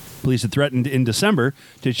uniforms. Police had threatened in December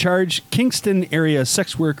to charge Kingston area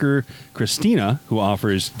sex worker Christina, who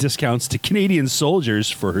offers discounts to Canadian soldiers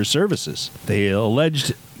for her services. They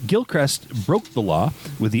alleged Gilchrist broke the law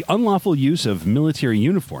with the unlawful use of military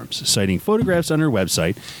uniforms, citing photographs on her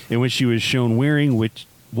website in which she was shown wearing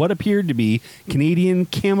what appeared to be Canadian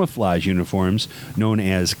camouflage uniforms known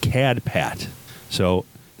as CAD-PAT. So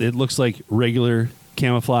it looks like regular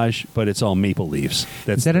camouflage, but it's all maple leaves.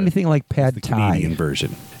 Is that anything like pad the thai? Canadian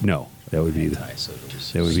version? No, that would be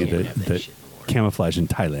the camouflage in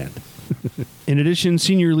Thailand. In addition,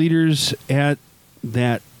 senior leaders at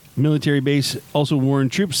that military base also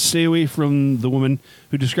warned troops to stay away from the woman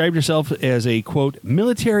who described herself as a, quote,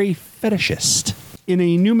 military fetishist. In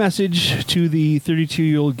a new message to the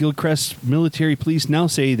 32-year-old Gilchrist, military police now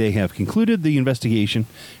say they have concluded the investigation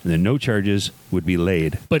and that no charges would be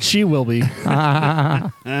laid. But she will be.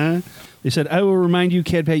 They said, I will remind you,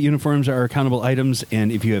 CAD-PAT uniforms are accountable items,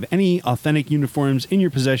 and if you have any authentic uniforms in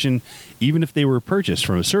your possession, even if they were purchased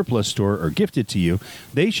from a surplus store or gifted to you,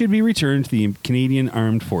 they should be returned to the Canadian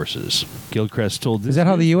Armed Forces. Gilchrist told this. Is that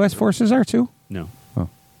how the U.S. forces are, too? No. Oh.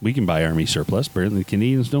 We can buy Army surplus. Apparently, the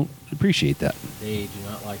Canadians don't appreciate that. They do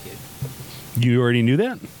not like it. You already knew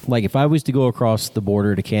that? Like, if I was to go across the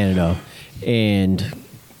border to Canada, and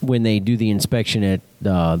when they do the inspection at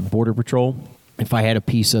Border Patrol, if I had a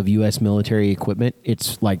piece of U.S. military equipment,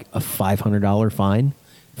 it's like a $500 fine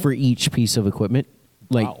for each piece of equipment.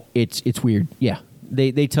 Like, Wow. it's weird. Yeah.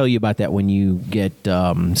 They tell you about that when you get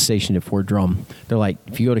stationed at Fort Drum. They're like,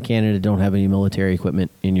 if you go to Canada, don't have any military equipment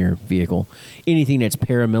in your vehicle. Anything that's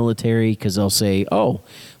paramilitary, because they'll say, oh,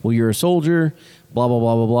 well, you're a soldier, blah, blah,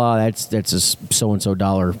 blah, blah, blah. That's a so-and-so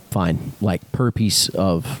dollar fine, like per piece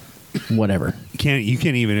of whatever. You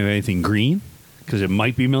can't even have anything green because it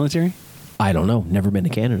might be military? I don't know. Never been to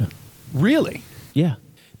Canada. Really? Yeah.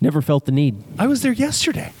 Never felt the need. I was there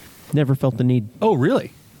yesterday. Never felt the need. Oh,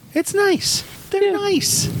 really? It's nice. They're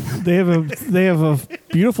nice. They have a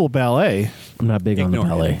beautiful ballet. I'm not big on the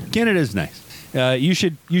ballet. Canada's nice. You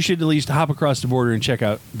should at least hop across the border and check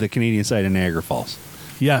out the Canadian side of Niagara Falls.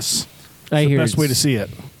 Yes. I It's the hear best way to it's- see it.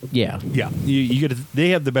 Yeah. Yeah, you get. They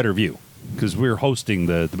have the better view because we're hosting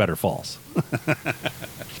the better falls.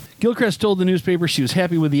 Gilchrist told the newspaper she was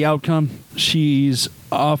happy with the outcome. She's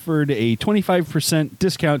offered a 25%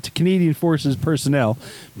 discount to Canadian Forces personnel,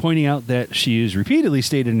 pointing out that she has repeatedly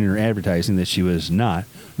stated in her advertising that she was not,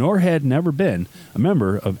 nor had never been, a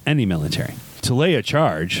member of any military. To lay a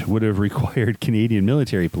charge would have required Canadian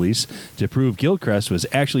military police to prove Gilchrist was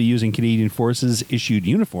actually using Canadian Forces issued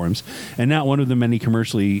uniforms and not one of the many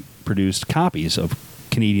commercially produced copies of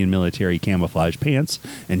Canadian military camouflage pants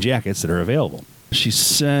and jackets that are available. She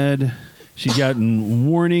said she'd gotten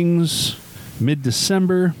warnings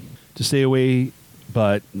mid-December to stay away,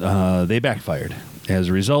 but they backfired. As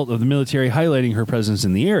a result of the military highlighting her presence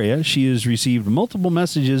in the area, she has received multiple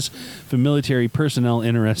messages from military personnel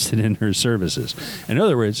interested in her services. In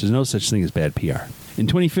other words, there's no such thing as bad PR. In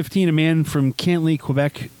 2015, a man from Cantley,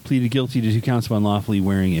 Quebec, pleaded guilty to 2 counts of unlawfully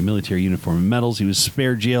wearing a military uniform and medals. He was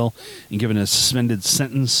spared jail and given a suspended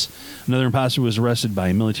sentence. Another imposter was arrested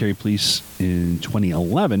by military police in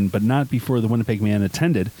 2011, but not before the Winnipeg man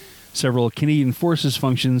attended several Canadian Forces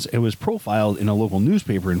functions and was profiled in a local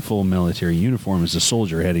newspaper in full military uniform as a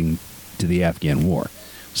soldier heading to the Afghan war.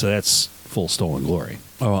 So that's full stolen glory.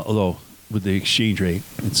 Although, with the exchange rate,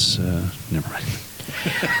 it's never mind.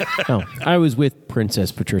 Oh, I was with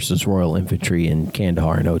Princess Patricia's Royal Infantry in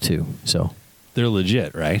Kandahar in 02. So, They're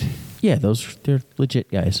legit, right? yeah, they're legit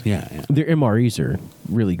guys. Yeah. Their MREs are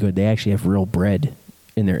really good. They actually have real bread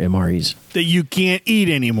in their MREs. That you can't eat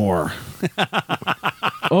anymore.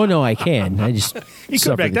 Oh, no, I can. I just He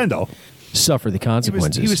could back then, though. suffer the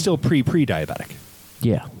consequences. He was still pre-diabetic.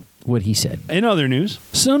 Yeah, what he said. In other news,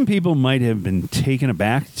 some people might have been taken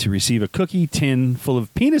aback to receive a cookie tin full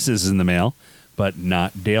of penises in the mail, but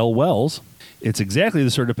not Dale Wells. It's exactly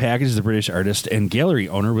the sort of package the British artist and gallery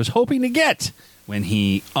owner was hoping to get when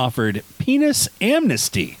he offered penis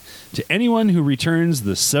amnesty to anyone who returns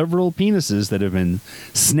the several penises that have been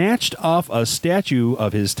snatched off a statue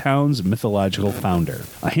of his town's mythological founder.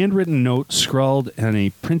 A handwritten note scrawled on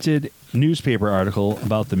a printed newspaper article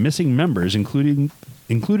about the missing members, included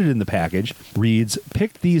in the package, reads,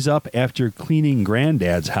 "Picked these up after cleaning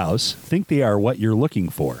Granddad's house. Think they are what you're looking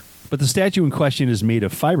for." But the statue in question is made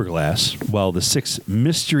of fiberglass, while the 6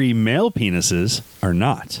 mystery male penises are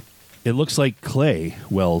not. It looks like clay,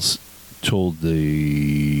 Wells told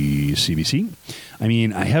the CBC. I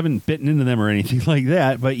mean, I haven't bitten into them or anything like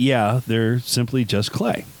that, but yeah, they're simply just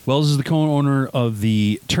clay. Wells is the co-owner of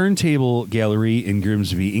the Turntable Gallery in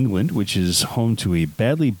Grimsby, England, which is home to a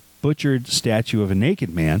badly butchered statue of a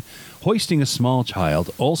naked man hoisting a small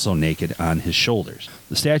child, also naked, on his shoulders.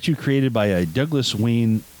 The statue, created by a Douglas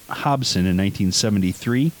Wayne Hobson in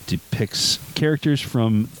 1973, depicts characters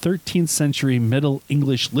from 13th century Middle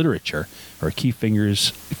English literature, or key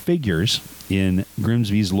figures in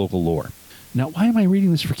Grimsby's local lore. Now, why am I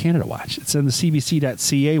reading this for Canada Watch? It's on the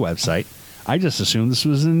cbc.ca website. I just assumed this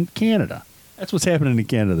was in Canada. That's what's happening in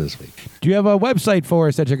Canada this week. Do you have a website for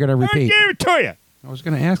us that you're going to I repeat? gave it to you. I was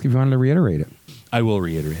going to ask if you wanted to reiterate it. I will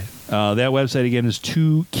reiterate. That website again is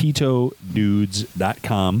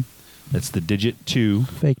 2ketodudes.com. That's the digit 2,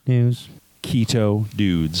 Fake news.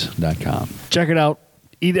 ketodudes.com. Check it out.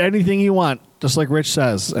 Eat anything you want, just like Rich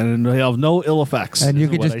says, and you'll have no ill effects. And you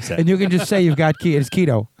This is can what I said. just say you've got it's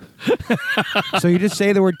keto. So you just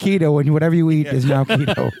say the word keto, and whatever you eat is now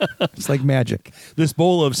keto. It's like magic. This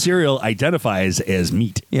bowl of cereal identifies as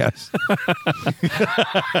meat. Yes.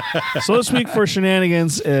 So this week for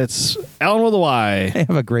Shenanigans, it's Allyn with a Y,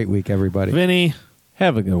 Have a great week, everybody. Vinny,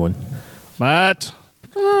 Have a good one. Matt,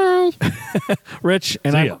 Rich,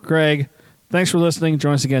 and See I'm ya. Greg. Thanks for listening.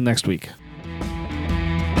 Join us again next week.